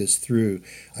think this through.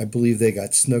 I believe they got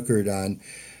snookered on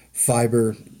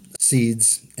fiber,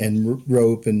 seeds, and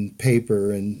rope and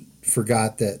paper and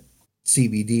forgot that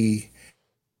CBD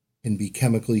can be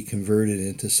chemically converted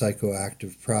into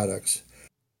psychoactive products.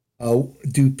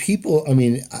 Do people,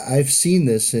 I've seen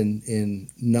this in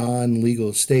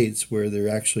non-legal states where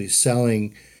they're actually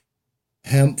selling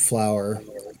hemp flower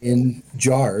in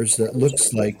jars that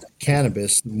looks like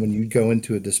cannabis when you go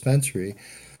into a dispensary.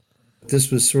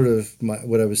 This was sort of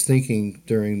what I was thinking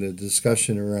during the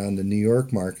discussion around the New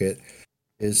York market,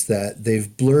 is that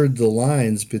they've blurred the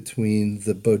lines between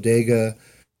the bodega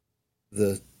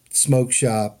the smoke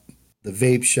shop, the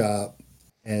vape shop,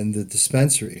 and the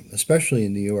dispensary, especially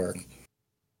in New York.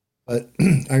 But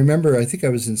I remember, I think I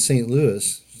was in St.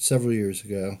 Louis several years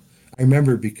ago. I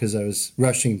remember because I was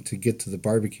rushing to get to the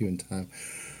barbecue in time.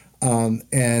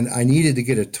 And I needed to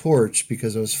get a torch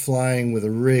because I was flying with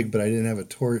a rig, but I didn't have a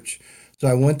torch. So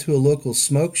I went to a local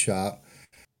smoke shop.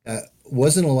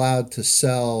 Wasn't allowed to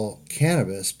sell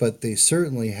cannabis, but they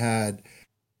certainly had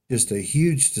just a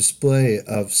huge display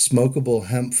of smokable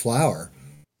hemp flower.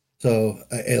 So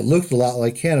it looked a lot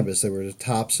like cannabis. There were the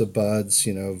tops of buds,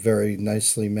 very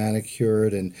nicely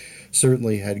manicured, and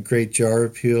certainly had great jar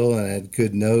appeal and had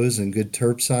good nose and good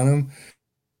terps on them.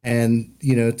 And,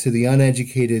 to the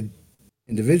uneducated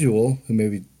individual who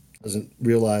maybe doesn't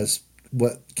realize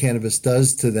what cannabis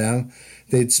does to them,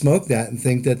 they'd smoke that and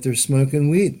think that they're smoking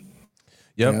weed.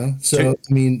 Yep. So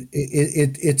I mean,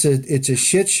 it's a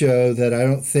shit show that I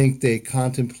don't think they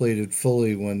contemplated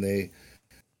fully when they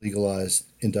legalized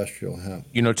industrial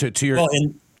hemp. To your.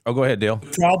 Oh, go ahead, Dale.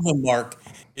 The problem, Mark,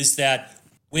 is that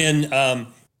when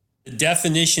the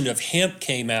definition of hemp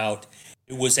came out,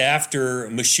 it was after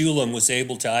Meshulam was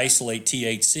able to isolate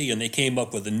THC, and they came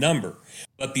up with a number.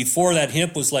 But before that,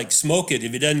 hemp was like, smoke it.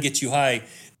 If it doesn't get you high,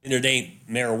 then it ain't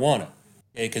marijuana.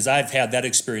 Okay, because I've had that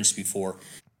experience before.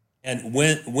 And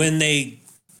when they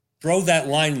drove that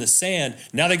line in the sand,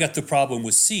 now they got the problem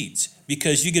with seeds.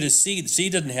 Because you get a seed, the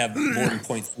seed doesn't have more than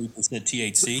 0.3%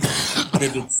 THC. But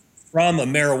if it's from a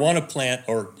marijuana plant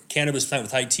or cannabis plant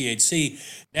with high THC,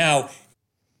 now,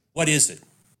 what is it?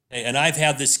 And I've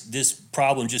had this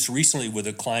problem just recently with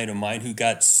a client of mine who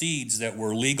got seeds that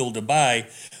were legal to buy,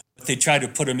 but they tried to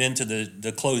put them into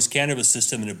the closed cannabis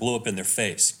system and it blew up in their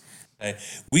face. Okay?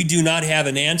 We do not have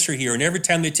an answer here. And every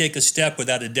time they take a step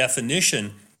without a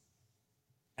definition,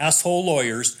 asshole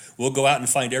lawyers will go out and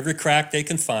find every crack they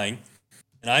can find.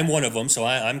 And I'm one of them, so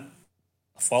I'm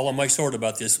following my sword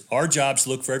about this. Our job is to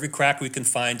look for every crack we can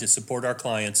find to support our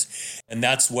clients, and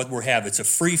that's what we're having. It's a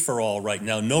free-for-all right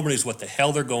now. Nobody's what the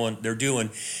hell they're doing.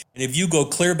 And if you go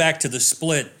clear back to the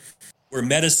split where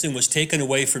medicine was taken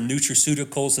away from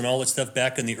nutraceuticals and all that stuff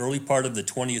back in the early part of the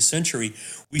 20th century,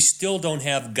 we still don't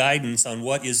have guidance on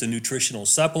what is a nutritional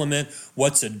supplement,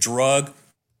 what's a drug.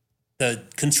 The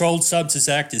Controlled Substance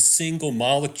Act is single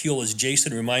molecule, as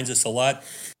Jason reminds us a lot,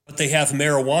 but they have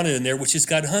marijuana in there, which has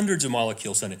got hundreds of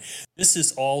molecules in it. This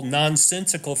is all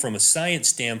nonsensical from a science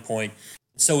standpoint.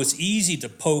 So it's easy to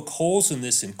poke holes in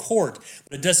this in court,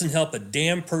 but it doesn't help a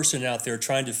damn person out there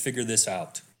trying to figure this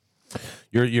out.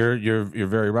 You're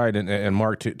very right, and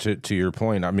Mark, to your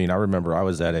point. I mean, I remember I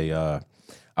was at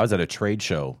a trade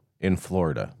show in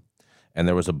Florida, and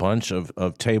there was a bunch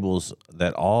of tables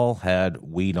that all had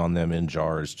weed on them in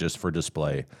jars just for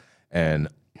display. And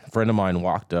a friend of mine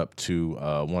walked up to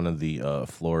one of the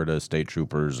Florida state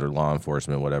troopers or law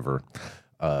enforcement, whatever,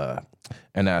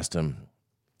 and asked him,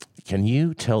 "Can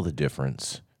you tell the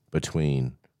difference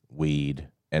between weed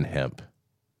and hemp?"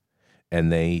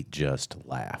 And they just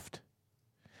laughed.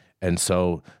 And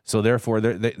so therefore,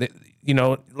 they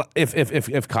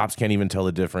if cops can't even tell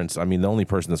the difference, I mean, the only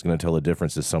person that's going to tell the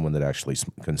difference is someone that actually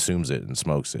consumes it and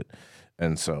smokes it.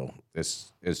 And so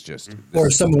it's just or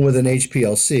someone with an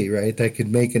HPLC, right? That could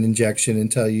make an injection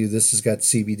and tell you this has got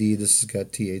CBD, this has got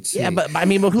THC. Yeah, but I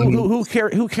mean, who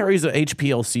carries a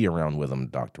HPLC around with them,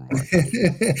 Dr. Mark?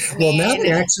 Well, now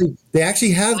they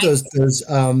actually have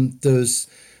those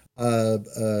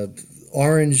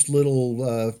orange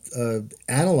little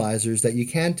analyzers that you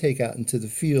can take out into the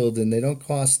field, and they don't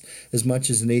cost as much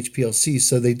as an HPLC.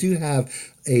 So they do have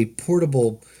a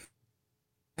portable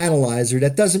analyzer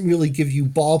that doesn't really give you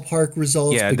ballpark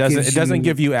results. Yeah, it doesn't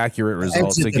give you accurate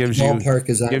results. It gives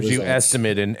you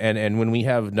estimate, and when we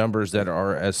have numbers that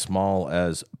are as small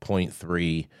as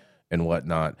 0.3 and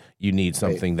whatnot, you need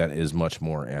something that is much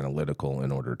more analytical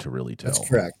in order to really tell. That's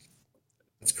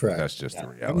correct. That's just the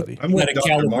reality. I'm with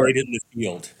Dr. Mark in the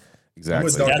field. Exactly. I'm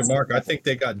with Dr. Mark. I think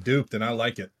they got duped, and I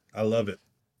like it. I love it.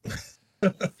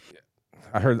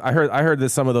 I heard that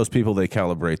some of those people, they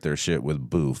calibrate their shit with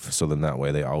boof, so then that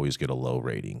way they always get a low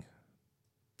rating.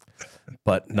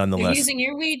 But nonetheless, they're using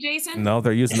your weed, Jason? No,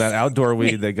 they're using that outdoor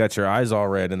weed that got your eyes all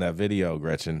red in that video,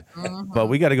 Gretchen. But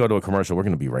we got to go to a commercial. We're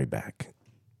going to be right back.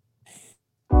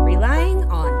 Relying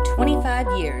on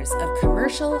 25 years of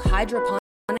commercial hydroponic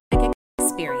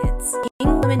experience,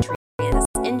 King Lemon Tree has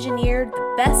engineered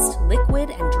the best liquid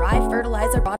and dry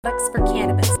fertilizer products for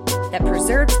cannabis that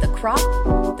preserves the crop,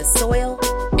 the soil,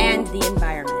 and the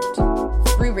environment.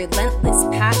 Through relentless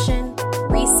passion,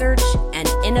 research, and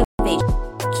innovation,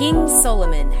 King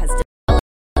Solomon has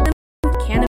developed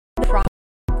cannabis crop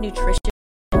nutrition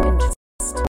interest.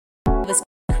 It was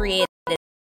created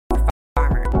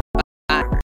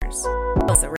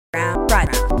Oh,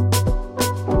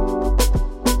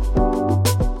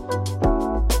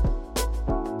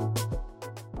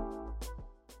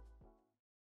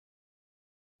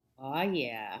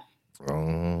 yeah.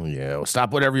 Oh, yeah. Well,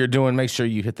 stop whatever you're doing. Make sure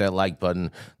you hit that like button.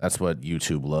 That's what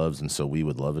YouTube loves, and so we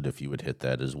would love it if you would hit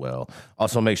that as well.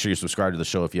 Also, make sure you subscribe to the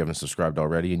show if you haven't subscribed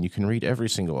already, and you can read every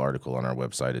single article on our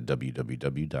website at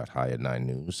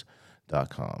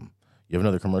www.highat9news.com. You have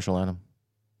another commercial, Adam?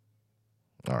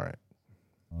 All right.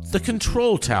 The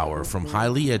Control Tower from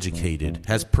Highly Educated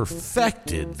has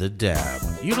perfected the dab.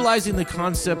 Utilizing the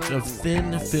concept of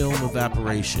thin film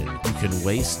evaporation, you can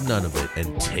waste none of it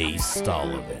and taste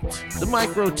all of it. The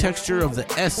micro texture of the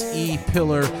SE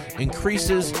pillar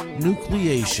increases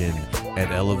nucleation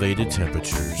at elevated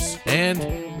temperatures.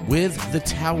 And with the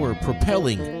tower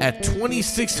propelling at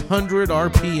 2,600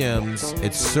 RPMs,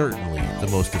 it's certainly the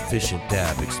most efficient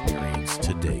dab experience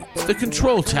to date. The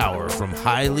Control Tower from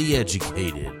Highly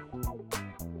Educated.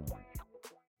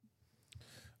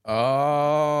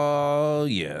 Oh,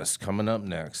 yes. Coming up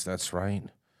next, that's right.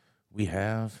 We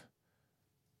have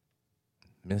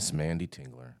Miss Mandy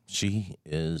Tingler. She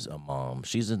is a mom.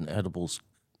 She's an Emerald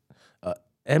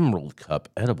Cup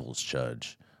edibles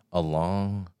judge,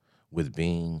 along with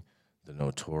being the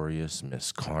notorious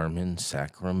Miss Carmen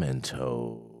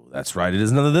Sacramento. That's right. It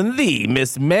is none other than the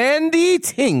Miss Mandy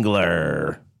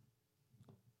Tingler.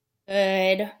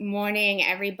 Good morning,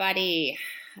 everybody.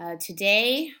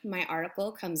 Today, my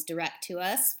article comes direct to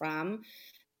us from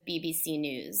BBC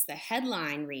News. The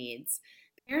headline reads,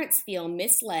 "Parents feel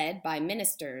misled by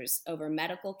ministers over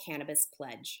medical cannabis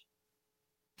pledge."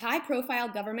 High-profile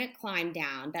government climb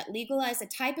down that legalized a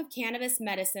type of cannabis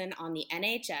medicine on the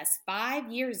NHS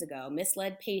 5 years ago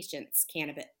misled patients,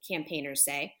 campaigners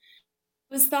say.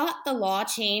 It was thought the law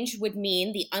change would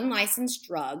mean the unlicensed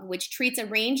drug, which treats a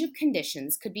range of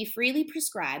conditions, could be freely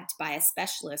prescribed by a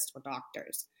specialist or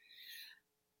doctors.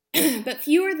 But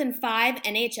fewer than 5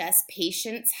 NHS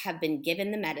patients have been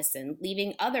given the medicine,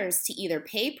 leaving others to either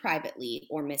pay privately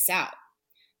or miss out.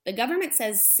 The government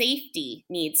says safety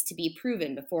needs to be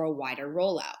proven before a wider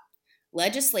rollout.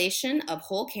 Legislation of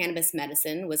whole cannabis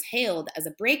medicine was hailed as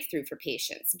a breakthrough for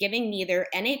patients, giving neither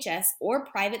NHS or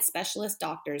private specialist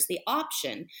doctors the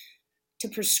option to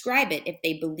prescribe it if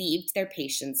they believed their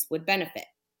patients would benefit.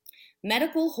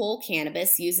 Medical whole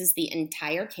cannabis uses the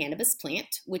entire cannabis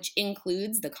plant, which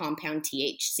includes the compound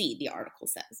THC, the article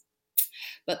says.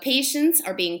 But patients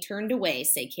are being turned away,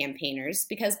 say campaigners,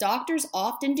 because doctors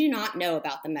often do not know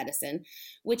about the medicine,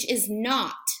 which is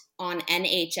not on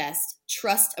NHS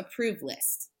trust-approved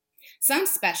lists. Some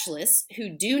specialists who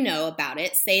do know about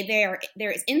it say there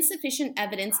is insufficient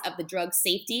evidence of the drug's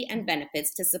safety and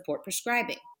benefits to support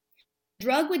prescribing. The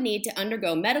drug would need to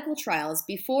undergo medical trials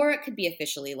before it could be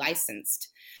officially licensed.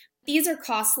 These are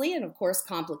costly and, of course,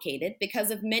 complicated because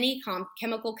of many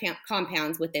chemical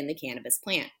compounds within the cannabis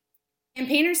plant.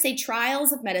 Campaigners say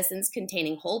trials of medicines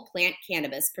containing whole plant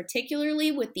cannabis, particularly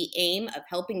with the aim of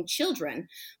helping children,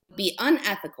 would be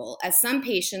unethical, as some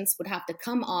patients would have to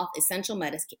come off essential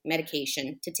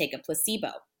medication to take a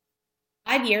placebo.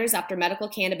 5 years after medical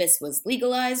cannabis was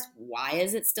legalized, why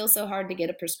is it still so hard to get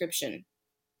a prescription?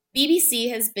 BBC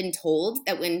has been told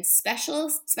that when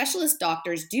specialist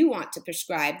doctors do want to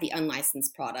prescribe the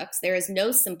unlicensed products, there is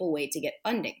no simple way to get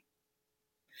funding.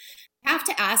 Have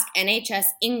to ask NHS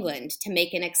England to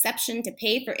make an exception to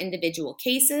pay for individual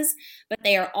cases, but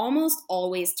they are almost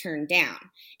always turned down.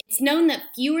 It's known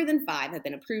that fewer than 5 have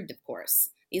been approved, of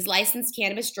course. These licensed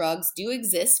cannabis drugs do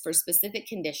exist for specific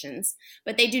conditions,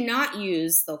 but they do not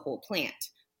use the whole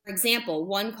plant. For example,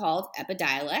 one called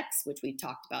Epidiolex, which we've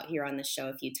talked about here on the show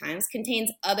a few times,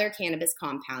 contains other cannabis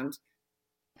compound,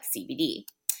 CBD.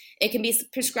 It can be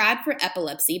prescribed for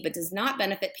epilepsy, but does not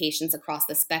benefit patients across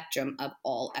the spectrum of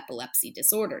all epilepsy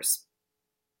disorders.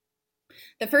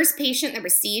 The first patient that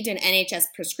received an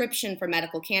NHS prescription for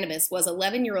medical cannabis was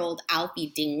 11-year-old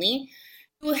Alfie Dingley,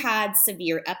 who had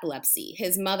severe epilepsy.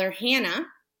 His mother, Hannah,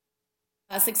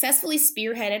 successfully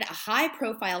spearheaded a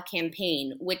high-profile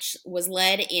campaign, which was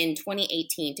led in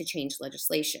 2018 to change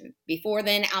legislation. Before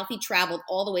then, Alfie traveled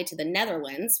all the way to the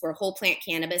Netherlands, where whole plant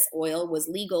cannabis oil was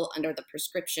legal under the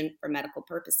prescription for medical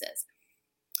purposes.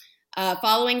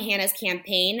 Following Hannah's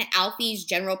campaign, Alfie's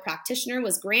general practitioner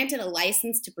was granted a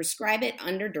license to prescribe it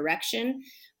under direction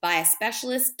by a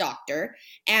specialist doctor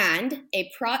and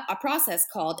a process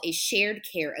called a shared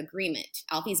care agreement.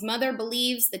 Alfie's mother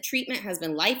believes the treatment has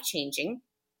been life-changing,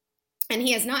 and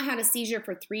he has not had a seizure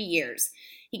for 3 years.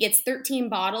 He gets 13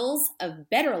 bottles of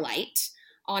Betterlight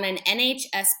on an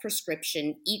NHS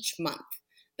prescription each month.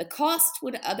 The cost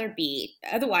would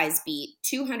otherwise be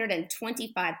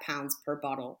 £225 per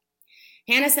bottle.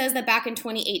 Hannah says that back in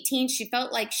 2018, she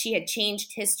felt like she had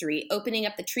changed history, opening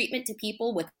up the treatment to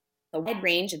people with a wide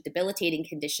range of debilitating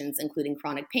conditions, including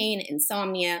chronic pain,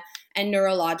 insomnia, and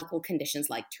neurological conditions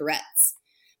like Tourette's.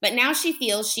 But now she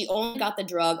feels she only got the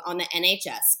drug on the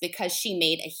NHS because she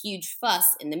made a huge fuss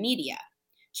in the media.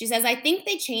 She says, I think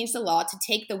they changed the law to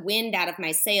take the wind out of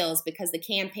my sails because the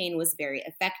campaign was very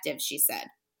effective, she said.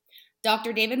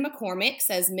 Dr. David McCormick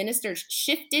says ministers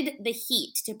shifted the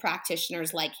heat to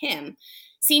practitioners like him.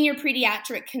 As a senior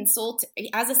pediatric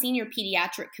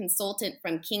consultant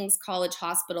from King's College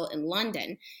Hospital in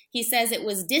London, he says it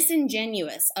was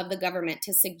disingenuous of the government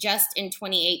to suggest in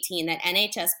 2018 that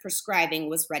NHS prescribing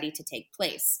was ready to take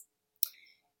place.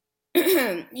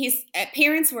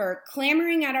 Parents were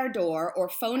clamoring at our door or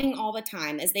phoning all the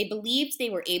time as they believed they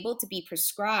were able to be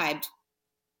prescribed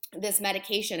this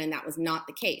medication, and that was not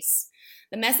the case.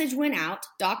 The message went out,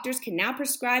 doctors can now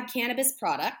prescribe cannabis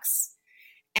products,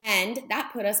 and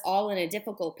that put us all in a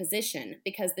difficult position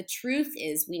because the truth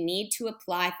is we need to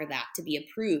apply for that to be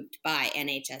approved by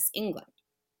NHS England.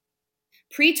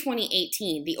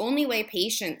 Pre-2018, the only way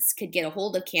patients could get a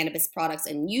hold of cannabis products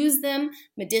and use them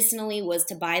medicinally was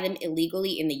to buy them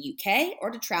illegally in the UK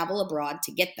or to travel abroad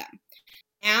to get them.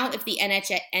 Now, if the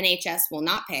NHS will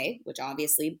not pay, which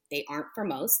obviously they aren't for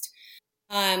most,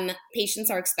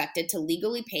 patients are expected to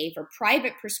legally pay for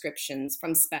private prescriptions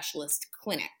from specialist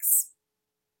clinics.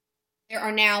 There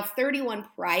are now 31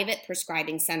 private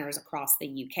prescribing centers across the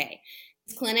UK.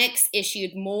 These clinics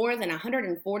issued more than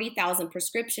 140,000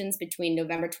 prescriptions between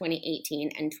November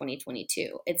 2018 and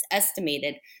 2022. It's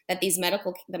estimated that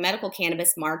the medical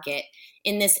cannabis market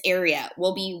in this area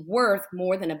will be worth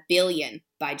more than $1 billion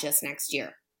by just next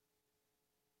year.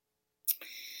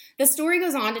 The story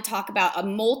goes on to talk about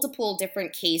multiple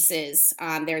different cases.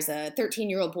 There's a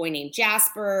 13-year-old boy named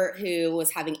Jasper who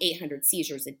was having 800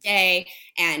 seizures a day,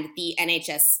 and the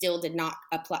NHS still did not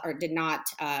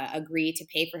agree to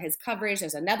pay for his coverage.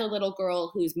 There's another little girl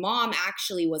whose mom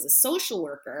actually was a social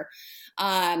worker,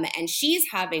 and she's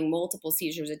having multiple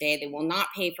seizures a day. They will not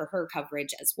pay for her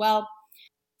coverage as well.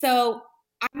 So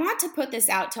I want to put this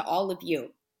out to all of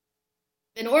you.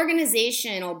 An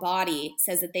organizational body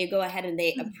says that they go ahead and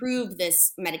they approve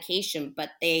this medication,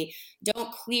 but they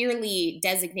don't clearly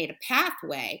designate a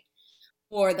pathway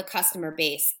for the customer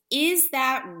base. Is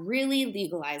that really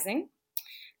legalizing?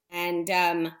 And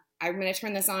I'm going to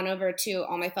turn this on over to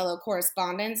all my fellow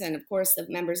correspondents and, of course, the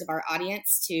members of our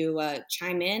audience to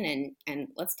chime in and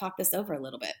let's talk this over a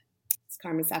little bit. It's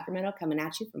Carmen Sacramento coming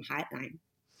at you from High at 9.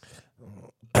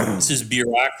 This is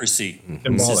bureaucracy.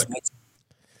 Symbolic.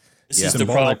 This is the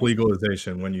symbolic problem.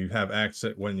 legalization when you have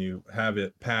access, when you have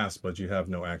it passed, but you have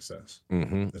no access.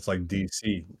 Mm-hmm. It's like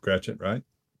DC, Gretchen, right?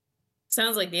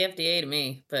 Sounds like the FDA to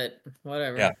me, but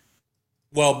whatever. Yeah.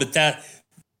 Well, but that,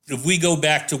 if we go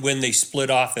back to when they split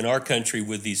off in our country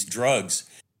with these drugs,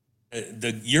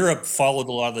 Europe followed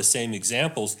a lot of the same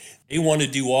examples. They want to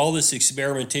do all this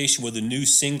experimentation with a new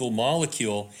single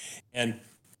molecule. And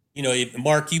you know,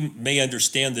 Mark, you may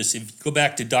understand this. If you go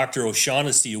back to Dr.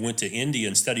 O'Shaughnessy, who went to India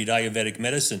and studied Ayurvedic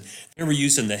medicine, they were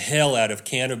using the hell out of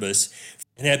cannabis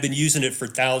and have been using it for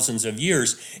thousands of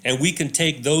years. And we can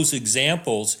take those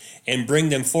examples and bring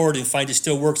them forward and find it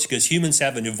still works because humans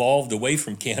haven't evolved away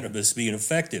from cannabis being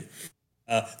effective.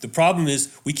 The problem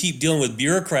is we keep dealing with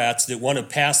bureaucrats that want to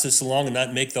pass this along and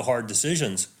not make the hard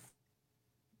decisions.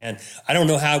 And I don't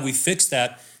know how we fix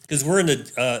that. Because we're in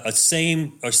a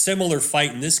similar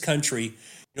fight in this country, you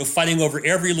know, fighting over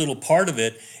every little part of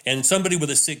it. And somebody with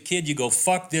a sick kid, you go,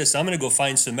 fuck this, I'm going to go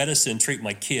find some medicine and treat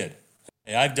my kid.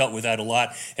 Okay, I've dealt with that a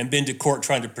lot and been to court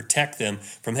trying to protect them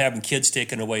from having kids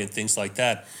taken away and things like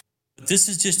that. But this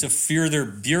is just a further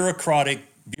bureaucratic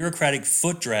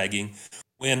foot dragging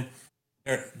when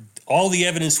all the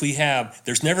evidence we have,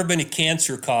 there's never been a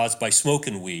cancer caused by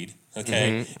smoking weed.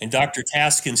 Okay. Mm-hmm. And Dr.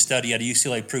 Taskin's study at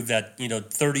UCLA proved that,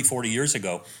 30, 40 years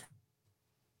ago.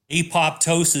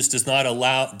 Apoptosis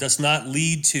does not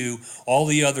lead to all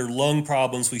the other lung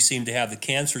problems we seem to have, the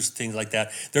cancers, things like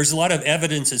that. There's a lot of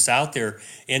evidence that's out there,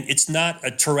 and it's not a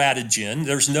teratogen.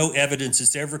 There's no evidence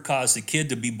it's ever caused a kid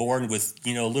to be born with,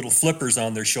 little flippers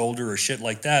on their shoulder or shit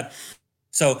like that.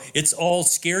 So it's all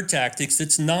scare tactics.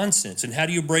 It's nonsense. And how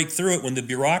do you break through it when the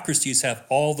bureaucracies have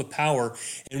all the power?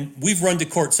 And we've run to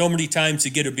court so many times to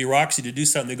get a bureaucracy to do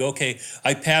something. They go, okay,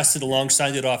 I passed it along,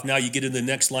 signed it off. Now you get in the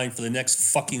next line for the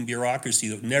next fucking bureaucracy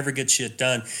that never gets shit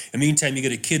done. In the meantime, you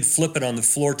get a kid flipping on the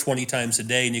floor 20 times a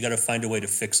day, and you got to find a way to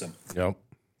fix them. Yep.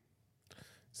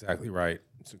 Exactly right.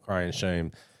 It's a crying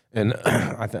shame. And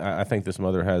I think this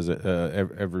mother has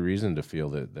every reason to feel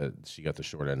that she got the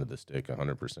short end of the stick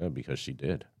 100% because she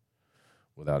did,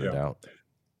 without a doubt.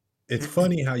 it's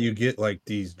funny how you get like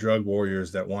these drug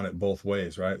warriors that want it both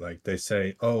ways, right? Like they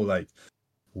say, oh, like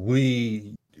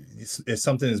if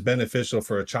something is beneficial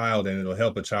for a child and it'll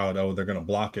help a child, oh, they're going to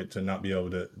block it to not be able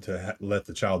to let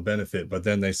the child benefit. But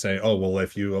then they say, oh, well,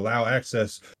 if you allow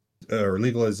access or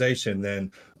legalization,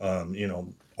 then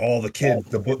all the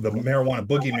marijuana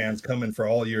boogeyman's coming for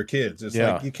all your kids. It's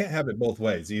like you can't have it both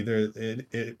ways. Either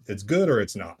it's good or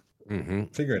it's not.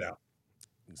 Figure it out.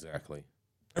 Exactly.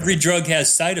 Every drug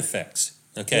has side effects.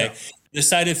 Okay, the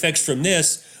side effects from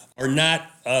this are not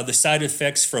the side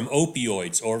effects from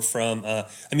opioids or from,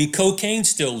 cocaine's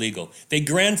still legal. They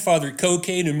grandfathered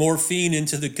cocaine and morphine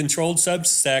into the Controlled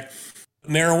Substance Act.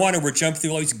 Marijuana, we're jumping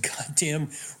through all these goddamn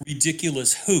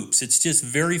ridiculous hoops. It's just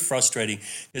very frustrating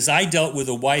because I dealt with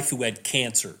a wife who had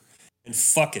cancer, and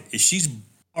fuck it, if she's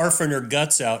barfing her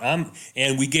guts out,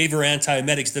 and we gave her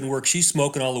antiemetics, didn't work. She's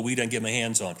smoking all the weed I can get my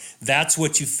hands on. That's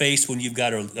what you face when you've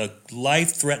got a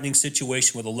life-threatening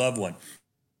situation with a loved one.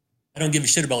 I don't give a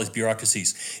shit about these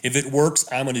bureaucracies. If it works,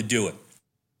 I'm going to do it.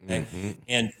 Okay?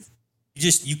 And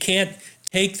you can't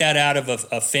take that out of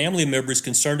a family member who's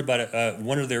concerned about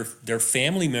one of their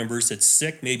family members that's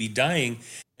sick, maybe dying,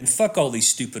 and fuck all these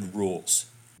stupid rules.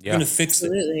 You're going to fix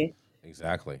it.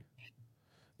 Exactly,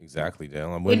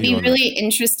 Dale. It would be really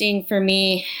interesting for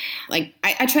me. Like,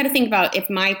 I try to think about if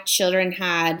my children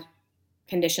had a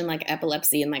condition like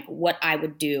epilepsy and like what I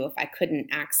would do if I couldn't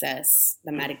access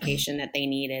the medication that they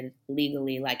needed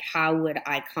legally. Like, how would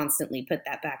I constantly put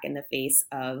that back in the face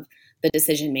of the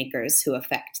decision makers who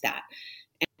affect that?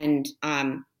 And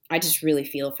I just really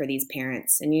feel for these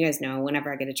parents. And you guys know,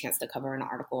 whenever I get a chance to cover an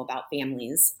article about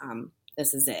families,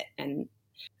 this is it. And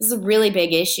this is a really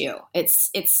big issue.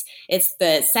 It's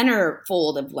the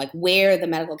centerfold of like where the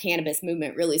medical cannabis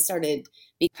movement really started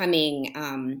becoming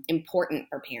important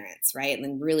for parents, right? And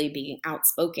then really being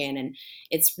outspoken. And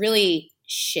it's really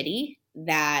shitty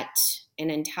that an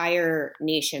entire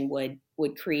nation would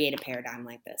create a paradigm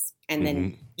like this and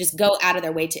then just go out of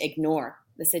their way to ignore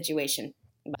the situation.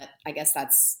 But I guess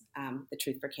that's the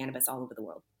truth for cannabis all over the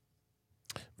world.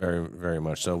 Very, very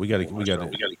much so. We got to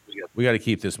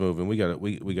keep this moving. We got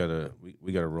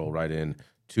to roll right in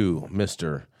to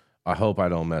Mr. I hope I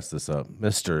don't mess this up.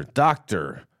 Mr.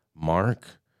 Dr. Mark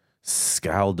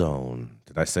Scaldone.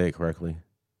 Did I say it correctly?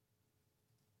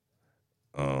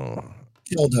 Oh,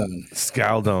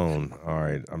 Scaldone. All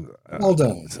right.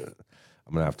 Scaldone.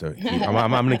 I'm gonna have to.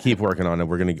 I'm gonna keep working on it.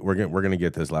 We're gonna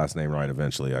get this last name right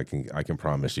eventually. I can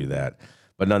promise you that.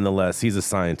 But nonetheless, he's a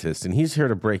scientist, and he's here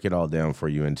to break it all down for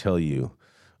you and tell you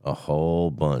a whole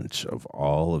bunch of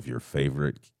all of your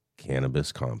favorite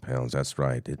cannabis compounds. That's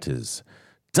right. It is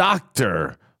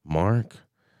Dr. Mark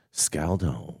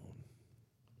Scaldone.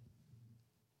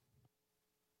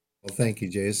 Well, thank you,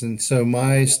 Jason. So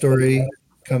my story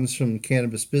comes from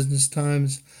Cannabis Business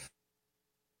Times.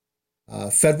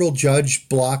 Federal judge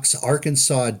blocks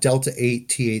Arkansas Delta-8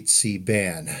 THC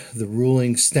ban. The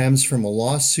ruling stems from a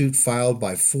lawsuit filed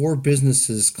by 4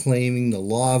 businesses claiming the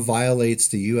law violates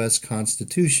the U.S.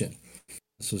 Constitution.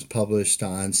 This was published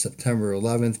on September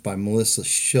 11th by Melissa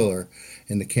Schiller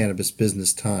in the Cannabis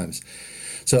Business Times.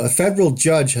 So a federal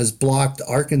judge has blocked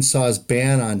Arkansas's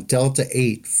ban on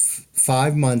Delta-8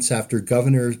 5 months after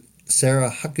Governor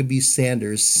Sarah Huckabee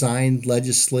Sanders signed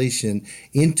legislation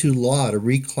into law to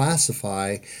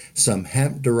reclassify some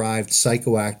hemp-derived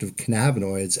psychoactive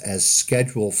cannabinoids as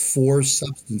Schedule 4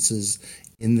 substances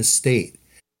in the state.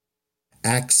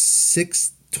 Act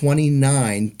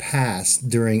 629 passed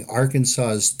during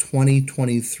Arkansas's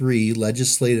 2023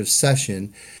 legislative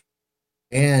session,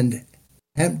 and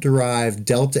hemp-derived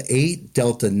Delta-8,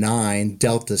 Delta-9,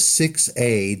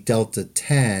 Delta-6A,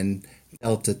 Delta-10,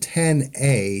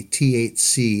 Delta-10A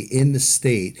THC in the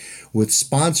state, with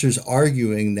sponsors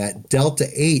arguing that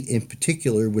Delta-8 in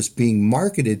particular was being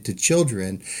marketed to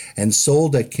children and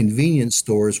sold at convenience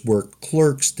stores where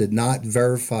clerks did not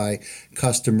verify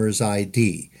customers'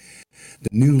 ID. The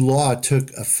new law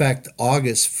took effect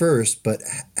August 1st, but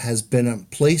has been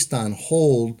placed on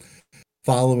hold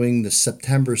following the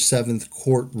September 7th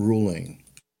court ruling.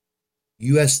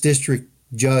 U.S. District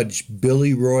Judge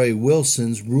Billy Roy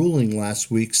Wilson's ruling last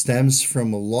week stems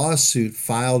from a lawsuit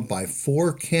filed by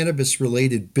 4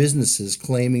 cannabis-related businesses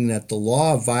claiming that the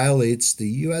law violates the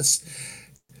U.S.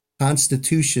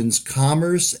 Constitution's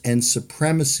Commerce and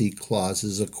Supremacy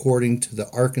Clauses, according to the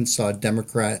Arkansas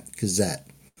Democrat-Gazette.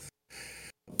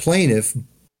 Plaintiffs,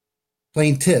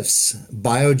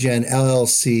 Biogen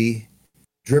LLC,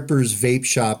 Drippers Vape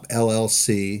Shop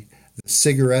LLC, the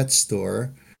Cigarette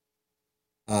Store,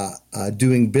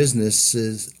 doing business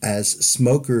as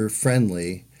Smoker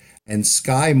Friendly, and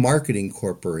Sky Marketing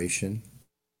Corporation,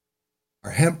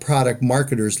 Our hemp product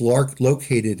marketers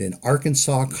located in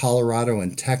Arkansas, Colorado,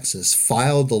 and Texas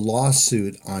filed the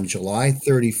lawsuit on July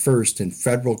 31st in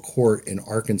federal court in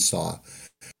Arkansas,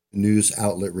 the news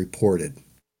outlet reported.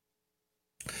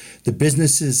 The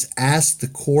businesses asked the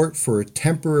court for a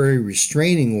temporary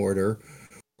restraining order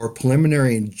or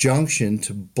preliminary injunction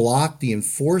to block the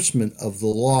enforcement of the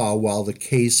law while the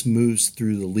case moves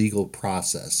through the legal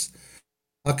process.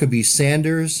 Huckabee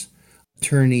Sanders,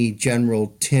 Attorney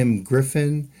General Tim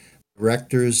Griffin,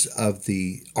 directors of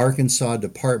the Arkansas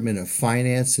Department of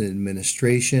Finance and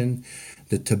Administration,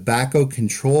 the Tobacco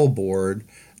Control Board,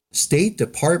 State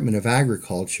Department of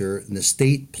Agriculture, and the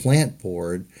State Plant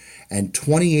Board, and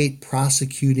 28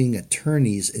 prosecuting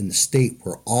attorneys in the state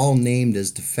were all named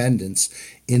as defendants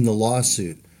in the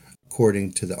lawsuit,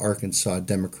 according to the Arkansas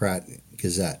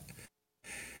Democrat-Gazette.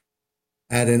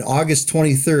 At an August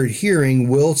 23rd hearing,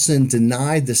 Wilson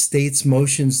denied the state's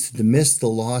motions to dismiss the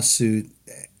lawsuit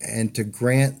and to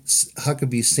grant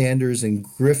Huckabee Sanders and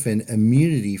Griffin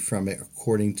immunity from it,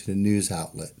 according to the news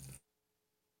outlet.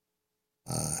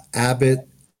 Abbott,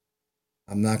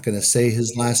 I'm not going to say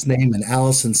his last name, and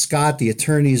Allison Scott, the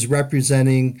attorneys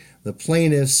representing the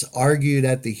plaintiffs, argued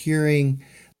at the hearing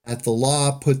that the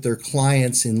law put their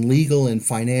clients in legal and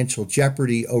financial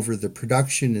jeopardy over the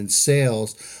production and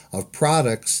sales of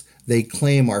products they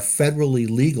claim are federally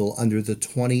legal under the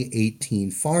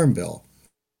 2018 Farm Bill.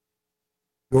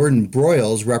 Jordan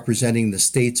Broyles, representing the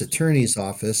state's attorney's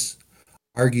office,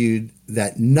 argued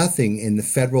that nothing in the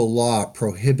federal law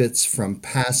prohibits from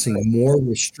passing more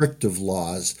restrictive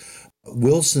laws.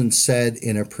 Wilson said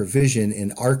in a provision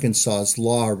in Arkansas's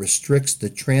law restricts the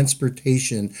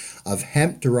transportation of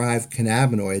hemp-derived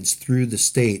cannabinoids through the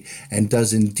state and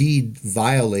does indeed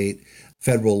violate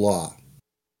federal law.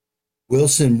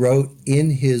 Wilson wrote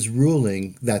in his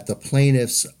ruling that the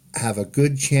plaintiffs have a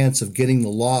good chance of getting the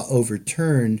law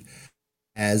overturned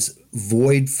as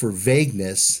void for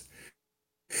vagueness.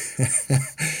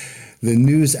 The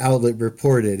news outlet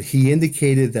reported. He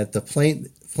indicated that the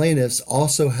plaintiffs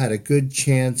also had a good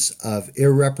chance of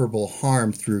irreparable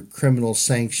harm through criminal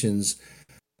sanctions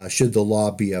should the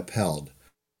law be upheld.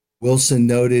 Wilson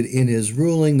noted in his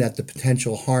ruling that the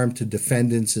potential harm to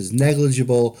defendants is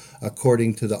negligible,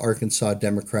 according to the Arkansas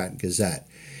Democrat-Gazette.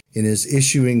 In his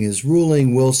issuing his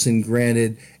ruling, Wilson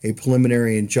granted a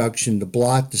preliminary injunction to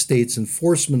block the state's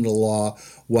enforcement of the law,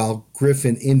 while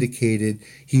Griffin indicated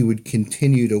he would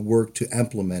continue to work to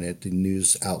implement it, the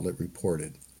news outlet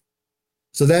reported.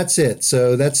 So that's it.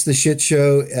 So that's the shit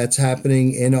show that's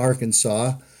happening in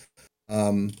Arkansas.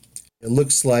 It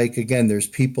looks like, again, there's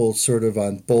people sort of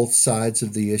on both sides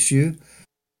of the issue.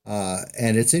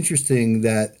 And it's interesting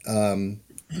that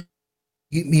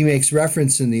he makes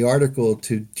reference in the article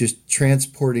to just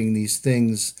transporting these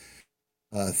things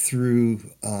through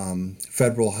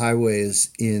federal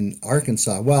highways in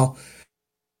Arkansas. Well,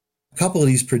 a couple of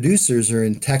these producers are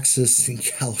in Texas and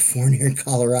California and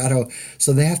Colorado,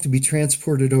 so they have to be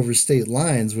transported over state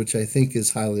lines, which I think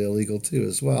is highly illegal too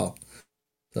as well.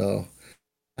 So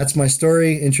that's my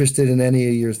story. Interested in any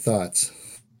of your thoughts?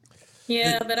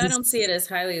 Yeah, but I don't see it as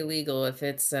highly illegal if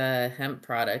it's a hemp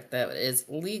product that is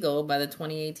legal by the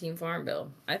 2018 Farm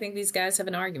Bill. I think these guys have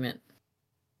an argument.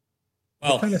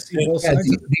 Well, kind of see both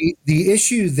sides of it. The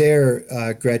issue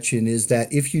there, Gretchen, is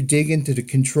that if you dig into the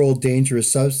Controlled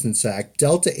Dangerous Substance Act,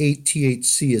 Delta-8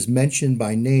 THC is mentioned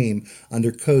by name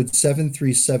under Code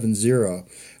 7370,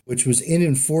 which was in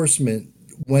enforcement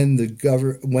when the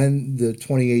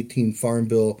 2018 Farm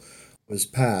Bill was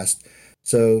passed.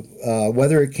 So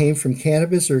whether it came from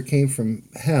cannabis or it came from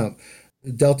hemp,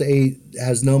 Delta-8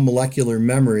 has no molecular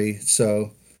memory,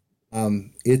 so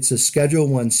it's a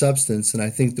Schedule I substance, and I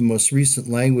think the most recent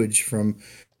language from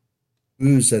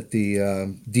SUES at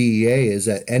the DEA is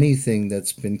that anything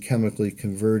that's been chemically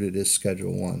converted is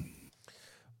Schedule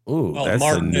I. Ooh, well, that's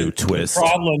Martin, a new twist. The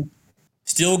problem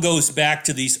still goes back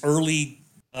to these early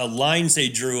lines they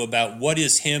drew about what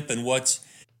is hemp and what's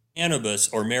cannabis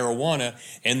or marijuana,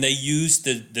 and they used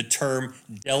the term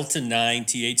Delta-9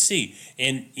 THC.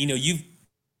 And, you know, you've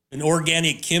an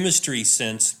organic chemistry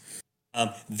sense,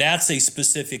 that's a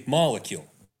specific molecule.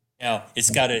 Now, it's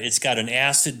got an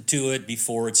acid to it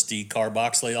before it's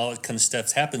decarboxylated, all that kind of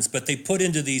stuff happens, but they put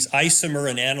into these isomer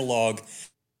and analog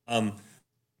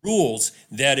rules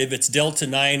that if it's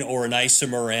Delta-9 or an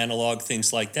isomer or analog,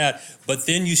 things like that, but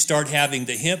then you start having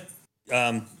the hemp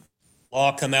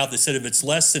law come out that said if it's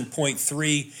less than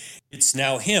 0.3, it's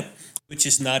now hemp, which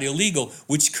is not illegal,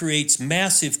 which creates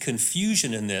massive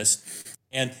confusion in this.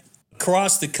 And a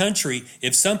across the country,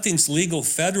 if something's legal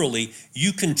federally,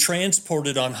 you can transport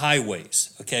it on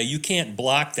highways. Okay, you can't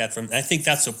block that from. I think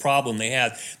that's a problem they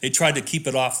had. They tried to keep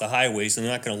it off the highways, and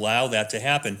they're not going to allow that to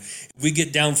happen. If we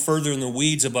get down further in the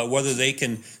weeds about whether they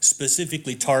can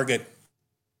specifically target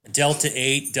Delta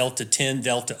 8, Delta 10,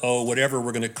 Delta O, whatever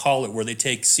we're going to call it, where they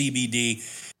take CBD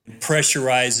and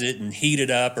pressurize it and heat it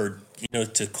up, or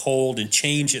to cold and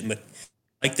change it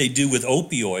like they do with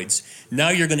opioids. Now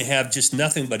you're going to have just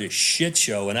nothing but a shit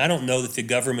show, and I don't know that the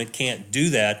government can't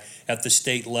do that at the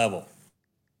state level.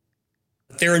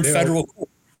 But they're in federal court.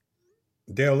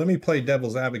 Dale, let me play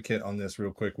devil's advocate on this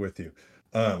real quick with you.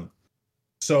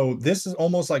 So this is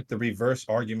almost like the reverse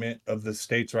argument of the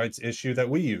states' rights issue that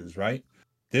we use, right?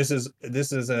 This is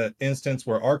an instance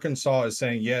where Arkansas is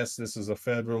saying, yes, this is a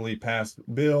federally passed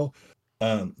bill,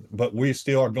 but we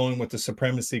still are going with the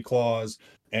supremacy clause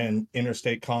and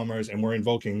interstate commerce, and we're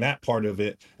invoking that part of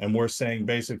it. And we're saying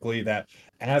basically that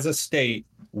as a state,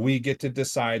 we get to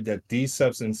decide that these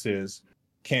substances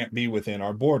can't be within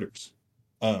our borders.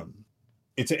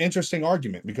 It's an interesting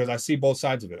argument because I see both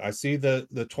sides of it. I see the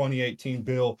 2018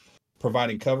 bill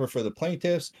providing cover for the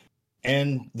plaintiffs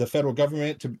and the federal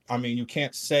government. You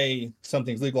can't say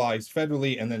something's legalized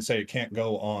federally and then say it can't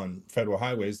go on federal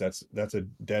highways. That's a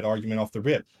dead argument off the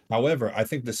rip. However, I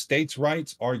think the states'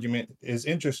 rights argument is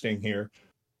interesting here.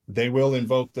 They will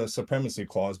invoke the supremacy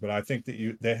clause, but I think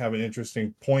that they have an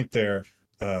interesting point there.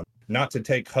 Not to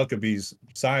take Huckabee's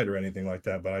side or anything like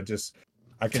that, but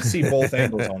I can see both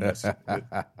angles on this.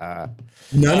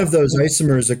 None of those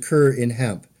isomers occur in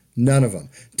hemp. None of them.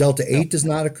 Delta 8 does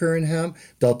not occur in hemp.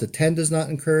 Delta 10 does not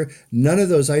occur. None of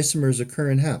those isomers occur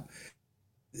in hemp.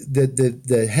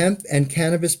 The hemp and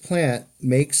cannabis plant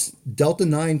makes Delta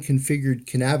 9 configured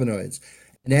cannabinoids.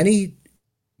 And any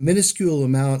minuscule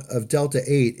amount of Delta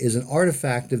 8 is an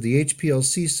artifact of the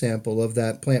HPLC sample of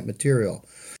that plant material.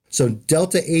 So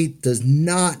Delta 8 does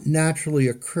not naturally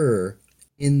occur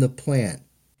in the plant,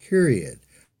 period.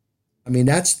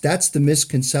 That's the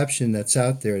misconception that's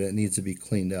out there that needs to be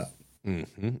cleaned up.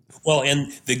 Mm-hmm. Well,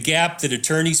 and the gap that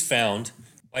attorneys found,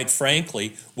 quite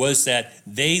frankly, was that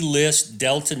they list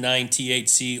Delta 9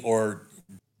 THC or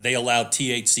they allow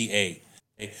THCA.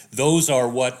 Those are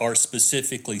what are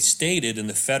specifically stated in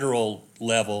the federal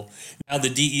level. Now the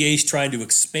DEA is trying to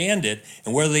expand it,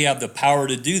 and whether they have the power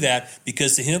to do that,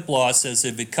 because the hemp law says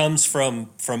if it comes from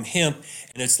hemp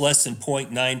and it's less than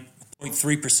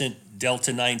 0.3%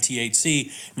 Delta 9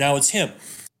 THC, now it's hemp.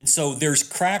 And so there's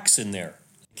cracks in there.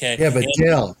 Okay. Yeah, but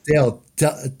Dale,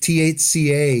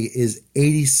 THCA is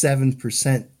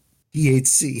 87%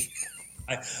 THC.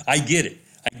 I get it.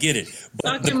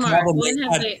 But Dr. Mark, when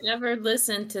have they ever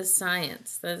listened to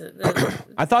science?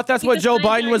 I thought that's what Joe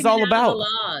Biden was all about.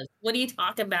 What do you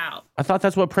talk about? I thought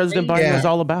that's what President Biden was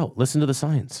all about. Listen to the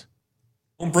science.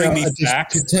 Don't bring me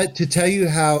facts. To tell you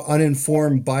how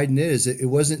uninformed Biden is, it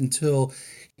wasn't until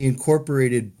he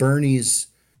incorporated Bernie's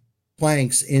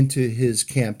planks into his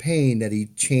campaign that he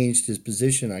changed his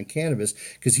position on cannabis,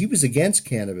 because he was against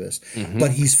cannabis. Mm-hmm.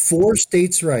 But he's for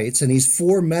states' rights and he's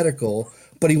for medical,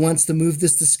 but he wants to move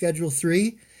this to Schedule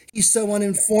 3. He's so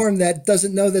uninformed that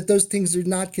doesn't know that those things are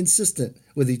not consistent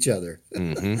with each other.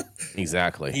 Mm-hmm.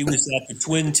 Exactly. He was at the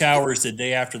Twin Towers the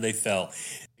day after they fell.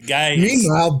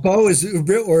 Meanwhile,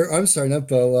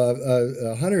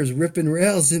 Hunter is ripping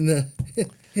rails in the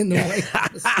White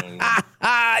House.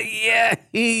 Yeah,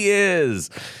 he is.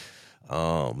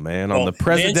 Oh man, on the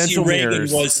presidential Nancy Reagan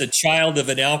mirrors. was a child of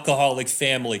an alcoholic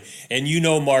family, and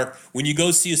Mark, when you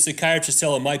go see a psychiatrist,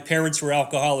 tell him my parents were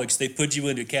alcoholics. They put you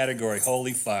into a category.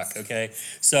 Holy fuck. Okay,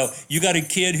 so you got a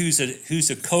kid who's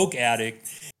a coke addict,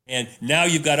 and now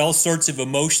you've got all sorts of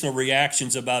emotional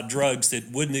reactions about drugs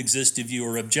that wouldn't exist if you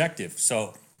were objective.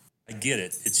 So I get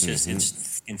it. It's just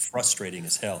it's fucking frustrating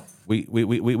as hell. We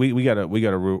gotta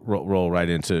roll right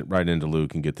into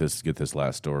Luke and get this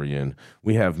last story in.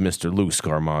 We have Mr. Luke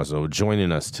Scarmazzo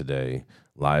joining us today,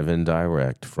 live and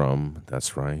direct from,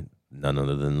 that's right, none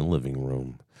other than the living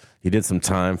room. He did some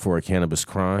time for a cannabis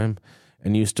crime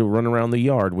and used to run around the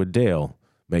yard with Dale,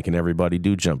 making everybody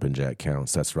do jumping jack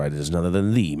counts. That's right, it is none other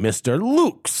than the Mr.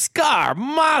 Luke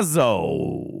Scarmazzo.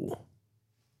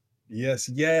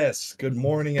 Yes. Good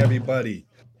morning, everybody.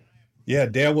 Yeah,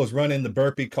 Dale was running the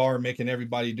burpee car, making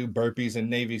everybody do burpees and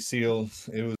Navy SEALs.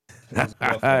 It was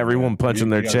rough, everyone punching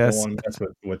their chest.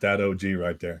 With that OG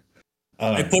right there.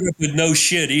 I put up with no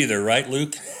shit either, right,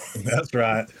 Luke? That's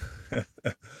right.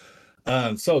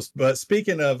 But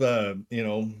speaking of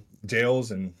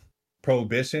jails and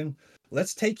prohibition,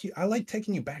 I like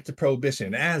taking you back to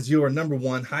prohibition as your number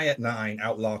one high at 9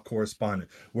 outlaw correspondent.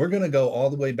 We're gonna go all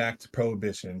the way back to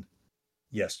prohibition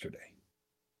yesterday.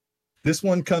 This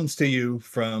one comes to you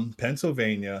from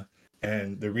Pennsylvania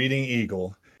and the Reading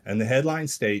Eagle. And the headline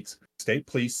states, State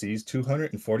Police seized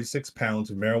 246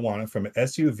 pounds of marijuana from an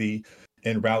SUV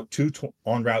on Route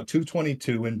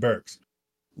 222 in Berks.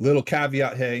 Little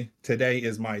caveat, hey, today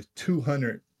is my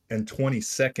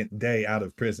 222nd day out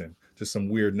of prison. Just some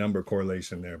weird number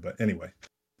correlation there. But anyway,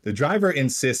 the driver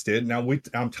insisted,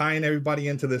 I'm tying everybody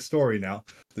into this story now.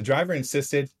 The driver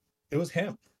insisted it was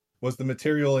hemp, was the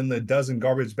material in the dozen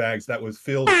garbage bags that was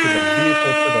filled to the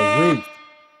vehicle to the roof.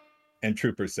 And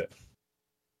troopers said,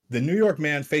 the New York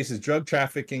man faces drug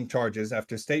trafficking charges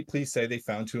after state police say they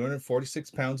found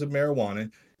 246 pounds of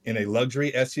marijuana in a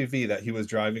luxury SUV that he was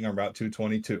driving on Route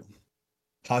 222.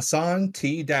 Hassan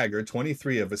T. Dagger,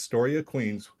 23, of Astoria,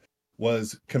 Queens,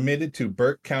 was committed to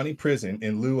Burke County Prison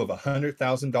in lieu of a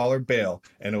 $100,000 bail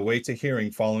and awaits a hearing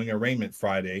following arraignment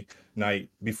Friday night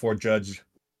before Judge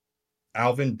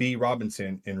Alvin B.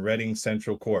 Robinson in Reading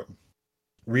Central Court.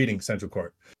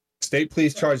 State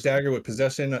police charged Dagger with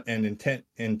possession and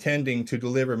intending to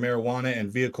deliver marijuana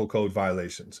and vehicle code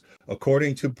violations.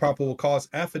 According to probable cause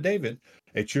affidavit,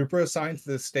 a trooper assigned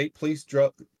to the state police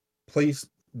drug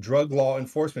law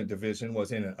enforcement division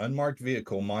was in an unmarked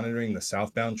vehicle monitoring the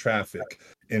southbound traffic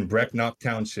in Brecknock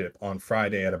Township on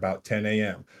Friday at about 10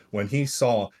 a.m. when he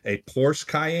saw a Porsche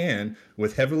Cayenne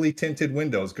with heavily tinted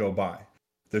windows go by.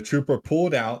 The trooper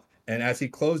pulled out, and as he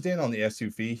closed in on the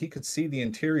SUV, he could see the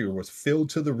interior was filled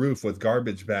to the roof with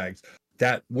garbage bags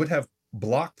that would have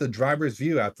blocked the driver's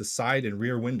view out the side and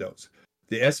rear windows.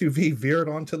 The SUV veered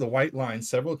onto the white line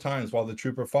several times while the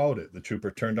trooper followed it. The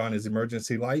trooper turned on his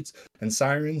emergency lights and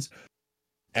sirens.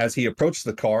 As he approached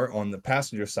the car on the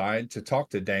passenger side to talk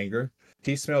to Danger,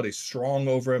 he smelled a strong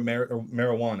odor of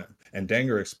marijuana, and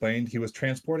Danger explained he was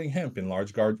transporting hemp in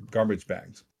large garbage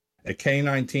bags. A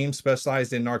K-9 team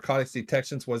specialized in narcotics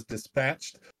detections was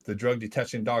dispatched. The drug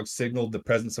detection dog signaled the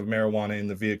presence of marijuana in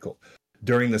the vehicle.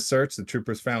 During the search, the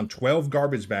troopers found 12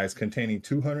 garbage bags containing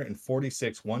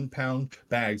 246 one-pound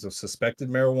bags of suspected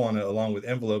marijuana, along with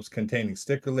envelopes containing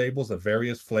sticker labels of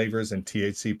various flavors and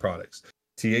THC products.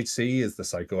 THC is the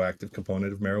psychoactive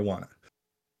component of marijuana.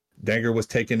 Danger was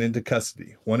taken into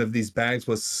custody. One of these bags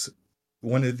of suspected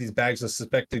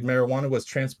marijuana was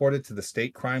transported to the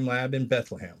state crime lab in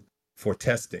Bethlehem for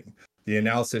testing. The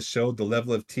analysis showed the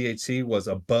level of THC was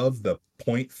above the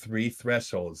 0.3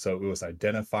 threshold, so it was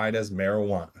identified as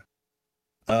marijuana.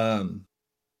 Man,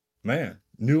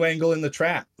 new angle in the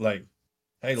trap. Like,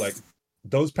 hey, like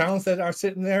those pounds that are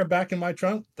sitting there back in my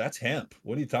trunk, that's hemp.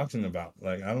 What are you talking about?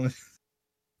 Like, I don't.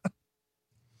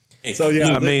 So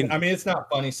yeah, I mean, it's not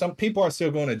funny. Some people are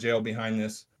still going to jail behind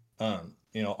this.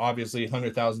 Obviously,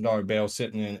 $100,000 bail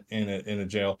sitting in a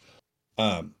jail.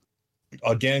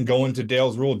 Again, going to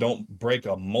Dale's rule, don't break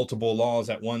multiple laws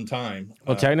at one time.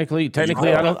 Well, technically, I think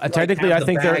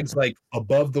they're like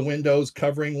above the windows,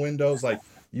 covering windows. Like,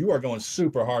 you are going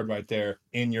super hard right there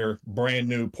in your brand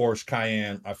new Porsche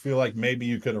Cayenne. I feel like maybe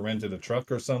you could have rented a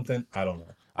truck or something. I don't know.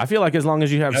 I feel like as long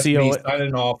as you have That's COA, me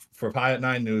signing off for Pilot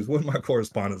 9 News. What do my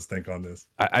correspondents think on this?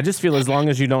 I just feel as long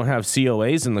as you don't have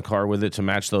COAs in the car with it to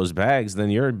match those bags, then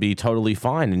you'd be totally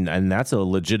fine, and that's a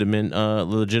legitimate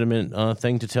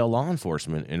thing to tell law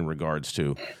enforcement in regards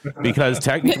to, because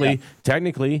technically,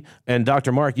 and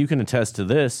Dr. Mark, you can attest to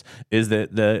this, is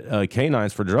that the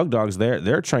canines for drug dogs,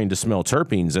 they're trained to smell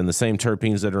terpenes, and the same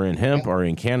terpenes that are in hemp are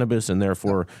in cannabis, and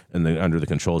therefore, under the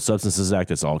Controlled Substances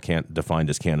Act, it's all defined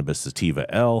as cannabis sativa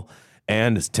L.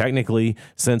 And technically,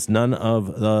 since none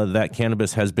of that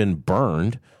cannabis has been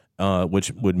burned,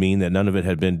 which would mean that none of it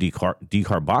had been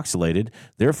decarboxylated,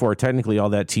 therefore, technically, all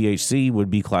that THC would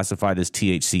be classified as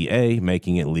THCA,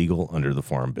 making it legal under the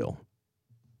Farm Bill.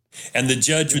 And the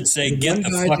judge would say, "Get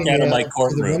the fuck out of my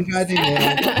courtroom."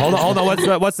 Hold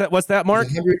on. What's that, Mark?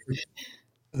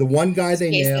 The one guy they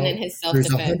nailed,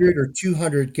 there's 100 or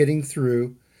 200 getting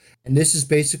through. And this is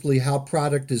basically how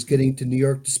product is getting to New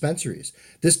York dispensaries.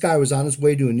 This guy was on his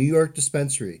way to a New York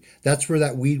dispensary. That's where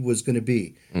that weed was going to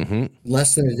be.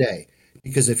 Less than a day.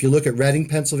 Because if you look at Reading,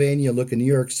 Pennsylvania, look at New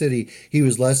York City, he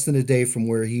was less than a day from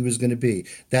where he was going to be.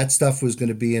 That stuff was going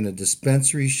to be in a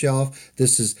dispensary shelf.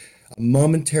 This is a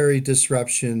momentary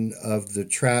disruption of the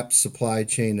trapped supply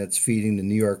chain that's feeding the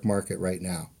New York market right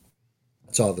now.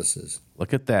 That's all this is.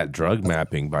 Look at that drug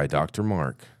mapping by Dr.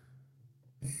 Mark.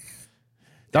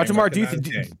 Dr. Mark, do you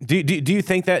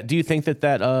think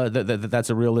that's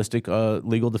a realistic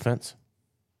legal defense?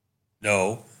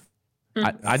 No.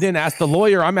 I didn't ask the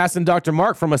lawyer. I'm asking Dr.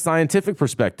 Mark from a scientific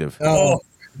perspective. Oh,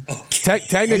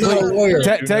 Technically, I'm not a lawyer.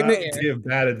 Do not give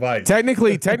bad advice.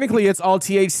 technically, it's all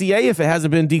THCA if it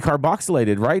hasn't been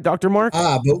decarboxylated, right, Dr. Mark?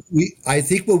 But I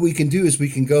think what we can do is we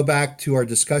can go back to our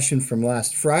discussion from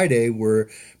last Friday where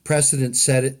precedent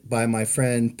set it by my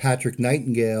friend Patrick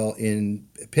Nightingale in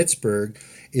Pittsburgh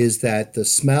is that the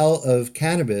smell of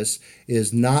cannabis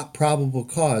is not probable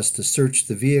cause to search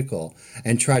the vehicle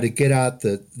and try to get out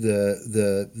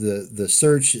the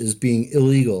search as being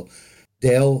illegal.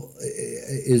 Dale,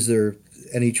 is there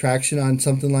any traction on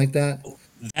something like that?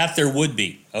 That there would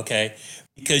be, okay?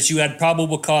 Because you had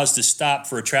probable cause to stop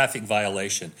for a traffic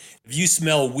violation. If you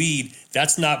smell weed,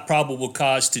 that's not probable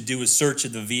cause to do a search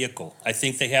of the vehicle. I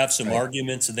think they have some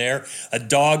arguments there. A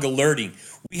dog alerting.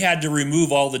 We had to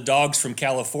remove all the dogs from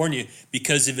California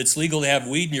because if it's legal to have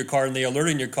weed in your car and they alert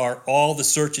in your car, all the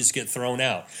searches get thrown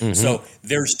out. So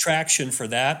there's traction for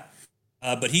that.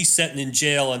 But he's sitting in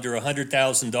jail under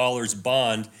 $100,000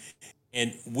 bond.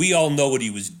 And we all know what he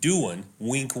was doing,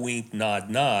 wink, wink, nod,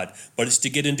 nod. But it's to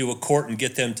get into a court and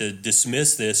get them to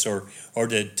dismiss this or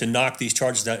to knock these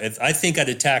charges down. I think I'd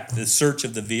attack the search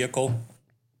of the vehicle.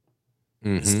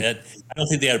 Instead, I don't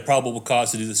think they had a probable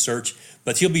cause to do the search,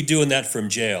 but he'll be doing that from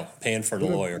jail, paying for the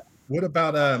lawyer. What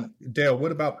about Dale?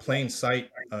 What about plain sight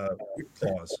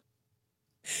clause?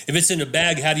 If it's in a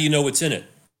bag, how do you know what's in it?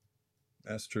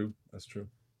 That's true. That's true.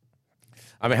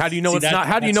 I mean, how do you know it's not?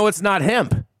 How do you know it's not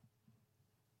hemp?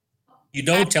 You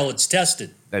don't tell it's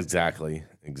tested. Exactly,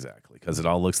 because it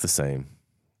all looks the same.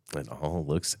 It all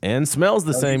looks and smells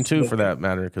the same too, for that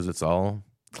matter, because it's all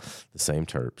the same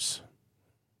terps.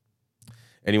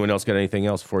 Anyone else got anything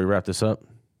else before we wrap this up?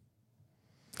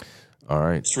 All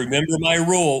right. Just remember my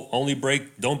rule: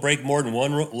 don't break more than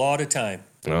one law at a time.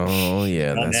 Oh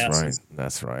yeah,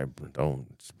 that's right. Don't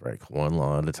break one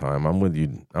law at a time. I'm with you,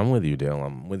 Dale.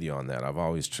 I'm with you on that. I've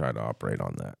always tried to operate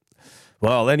on that.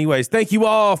 Well, anyways, thank you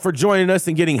all for joining us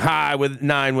and getting high with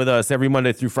 9 with us every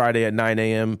Monday through Friday at 9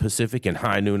 a.m. Pacific and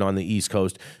high noon on the East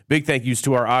Coast. Big thank yous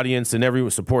to our audience and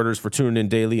every supporters for tuning in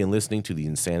daily and listening to the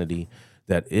insanity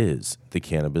that is the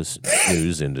cannabis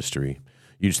news industry.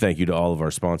 Huge thank you to all of our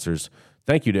sponsors.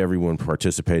 Thank you to everyone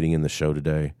participating in the show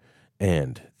today.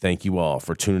 And thank you all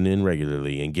for tuning in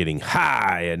regularly and getting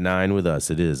high at 9 with us.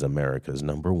 It is America's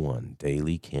 #1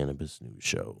 daily cannabis news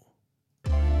show.